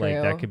single? Oh, true.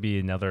 Like, that could be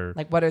another.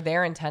 Like, what are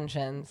their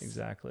intentions?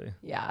 Exactly.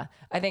 Yeah.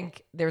 I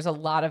think there's a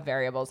lot of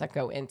variables that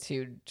go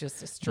into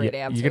just a straight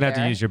answer. You're going to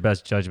have to use your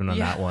best judgment on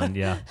that one.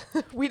 Yeah.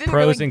 We didn't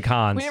Pros and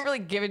cons. We didn't really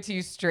give it to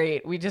you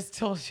straight. We just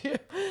told you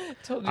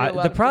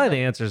the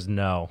answer is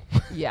no.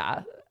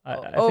 Yeah. I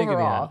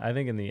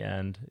think in the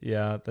end,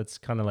 yeah, that's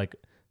kind of like,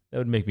 that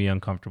would make me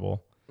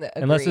uncomfortable. Agreed.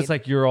 Unless it's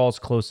like you're all's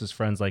closest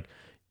friends, like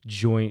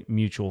joint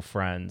mutual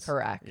friends.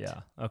 Correct.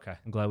 Yeah. Okay.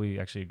 I'm glad we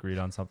actually agreed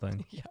on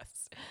something.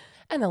 Yes.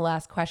 And the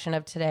last question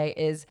of today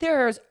is,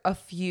 there's a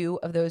few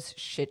of those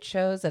shit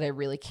shows that I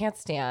really can't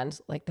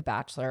stand, like The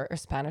Bachelor or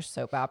Spanish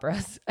soap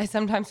operas. I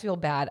sometimes feel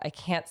bad. I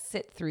can't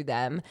sit through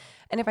them.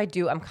 And if I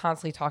do, I'm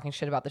constantly talking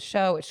shit about the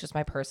show. It's just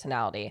my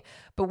personality.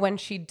 But when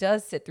she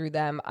does sit through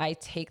them, I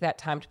take that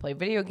time to play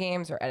video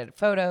games or edit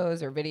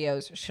photos or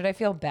videos. Should I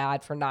feel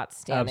bad for not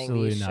standing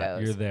these shows? Absolutely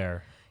not. You're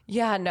there.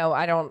 Yeah, no,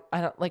 I don't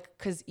like,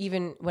 because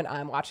even when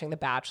I'm watching The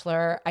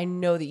Bachelor, I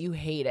know that you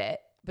hate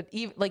it. But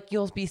even like,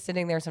 you'll be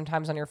sitting there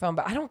sometimes on your phone,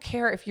 but I don't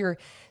care if you're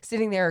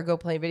sitting there or go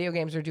play video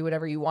games or do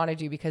whatever you want to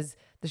do, because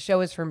the show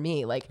is for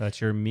me. Like,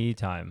 that's your me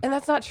time. And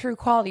that's not true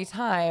quality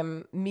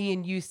time, me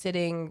and you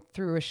sitting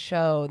through a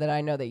show that I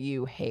know that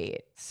you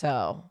hate.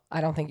 So I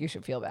don't think you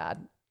should feel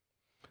bad.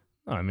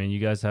 No, I mean, you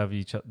guys have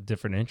each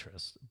different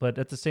interests, but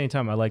at the same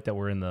time, I like that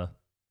we're in the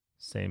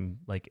same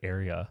like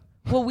area.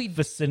 Well,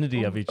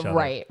 vicinity of each other.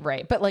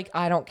 Right. But like,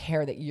 I don't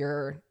care that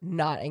you're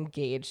not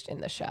engaged in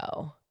the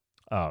show.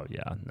 Oh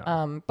yeah,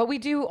 no. But we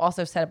do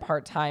also set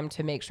apart time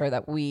to make sure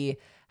that we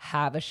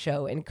have a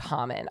show in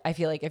common. I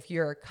feel like if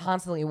you're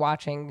constantly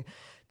watching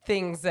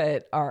things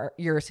that are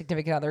your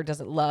significant other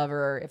doesn't love,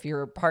 or if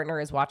your partner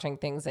is watching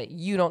things that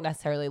you don't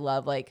necessarily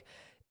love, like,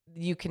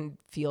 you can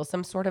feel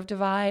some sort of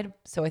divide.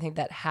 So I think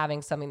that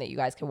having something that you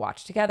guys can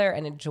watch together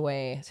and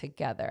enjoy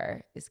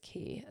together is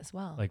key as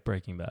well. Like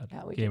Breaking Bad,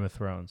 Game of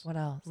Thrones. What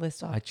else?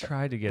 List off. I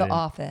tried to get The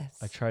Office.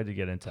 I tried to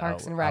get into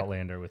Parks and Rec.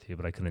 Outlander with you,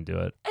 but I couldn't do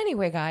it.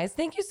 Anyway, guys,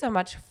 thank you so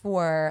much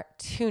for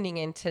tuning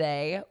in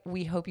today.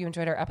 We hope you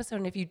enjoyed our episode.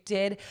 And if you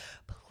did,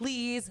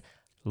 please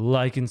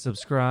like and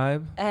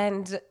subscribe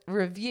and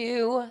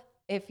review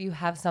if you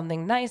have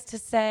something nice to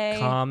say.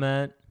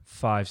 Comment.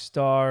 5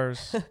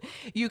 stars.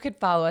 You could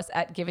follow us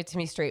at Give It To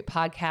Me Straight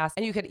Podcast,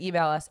 and you could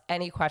email us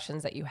any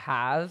questions that you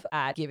have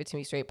at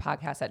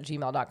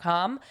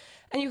giveittomestraightpodcast@gmail.com.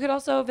 And you could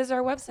also visit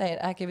our website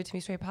at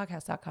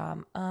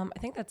giveittomestraightpodcast.com. I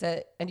think that's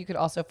it. And you could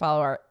also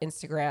follow our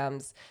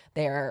Instagrams.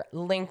 They are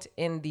linked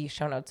in the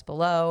show notes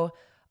below.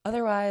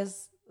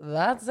 Otherwise,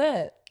 that's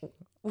it.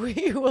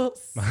 We will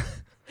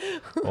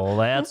Well,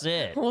 that's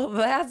it. Well,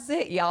 that's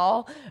it,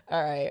 y'all.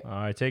 All right. All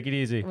right, take it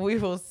easy. We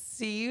will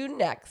see you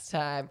next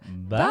time.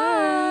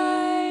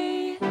 Bye.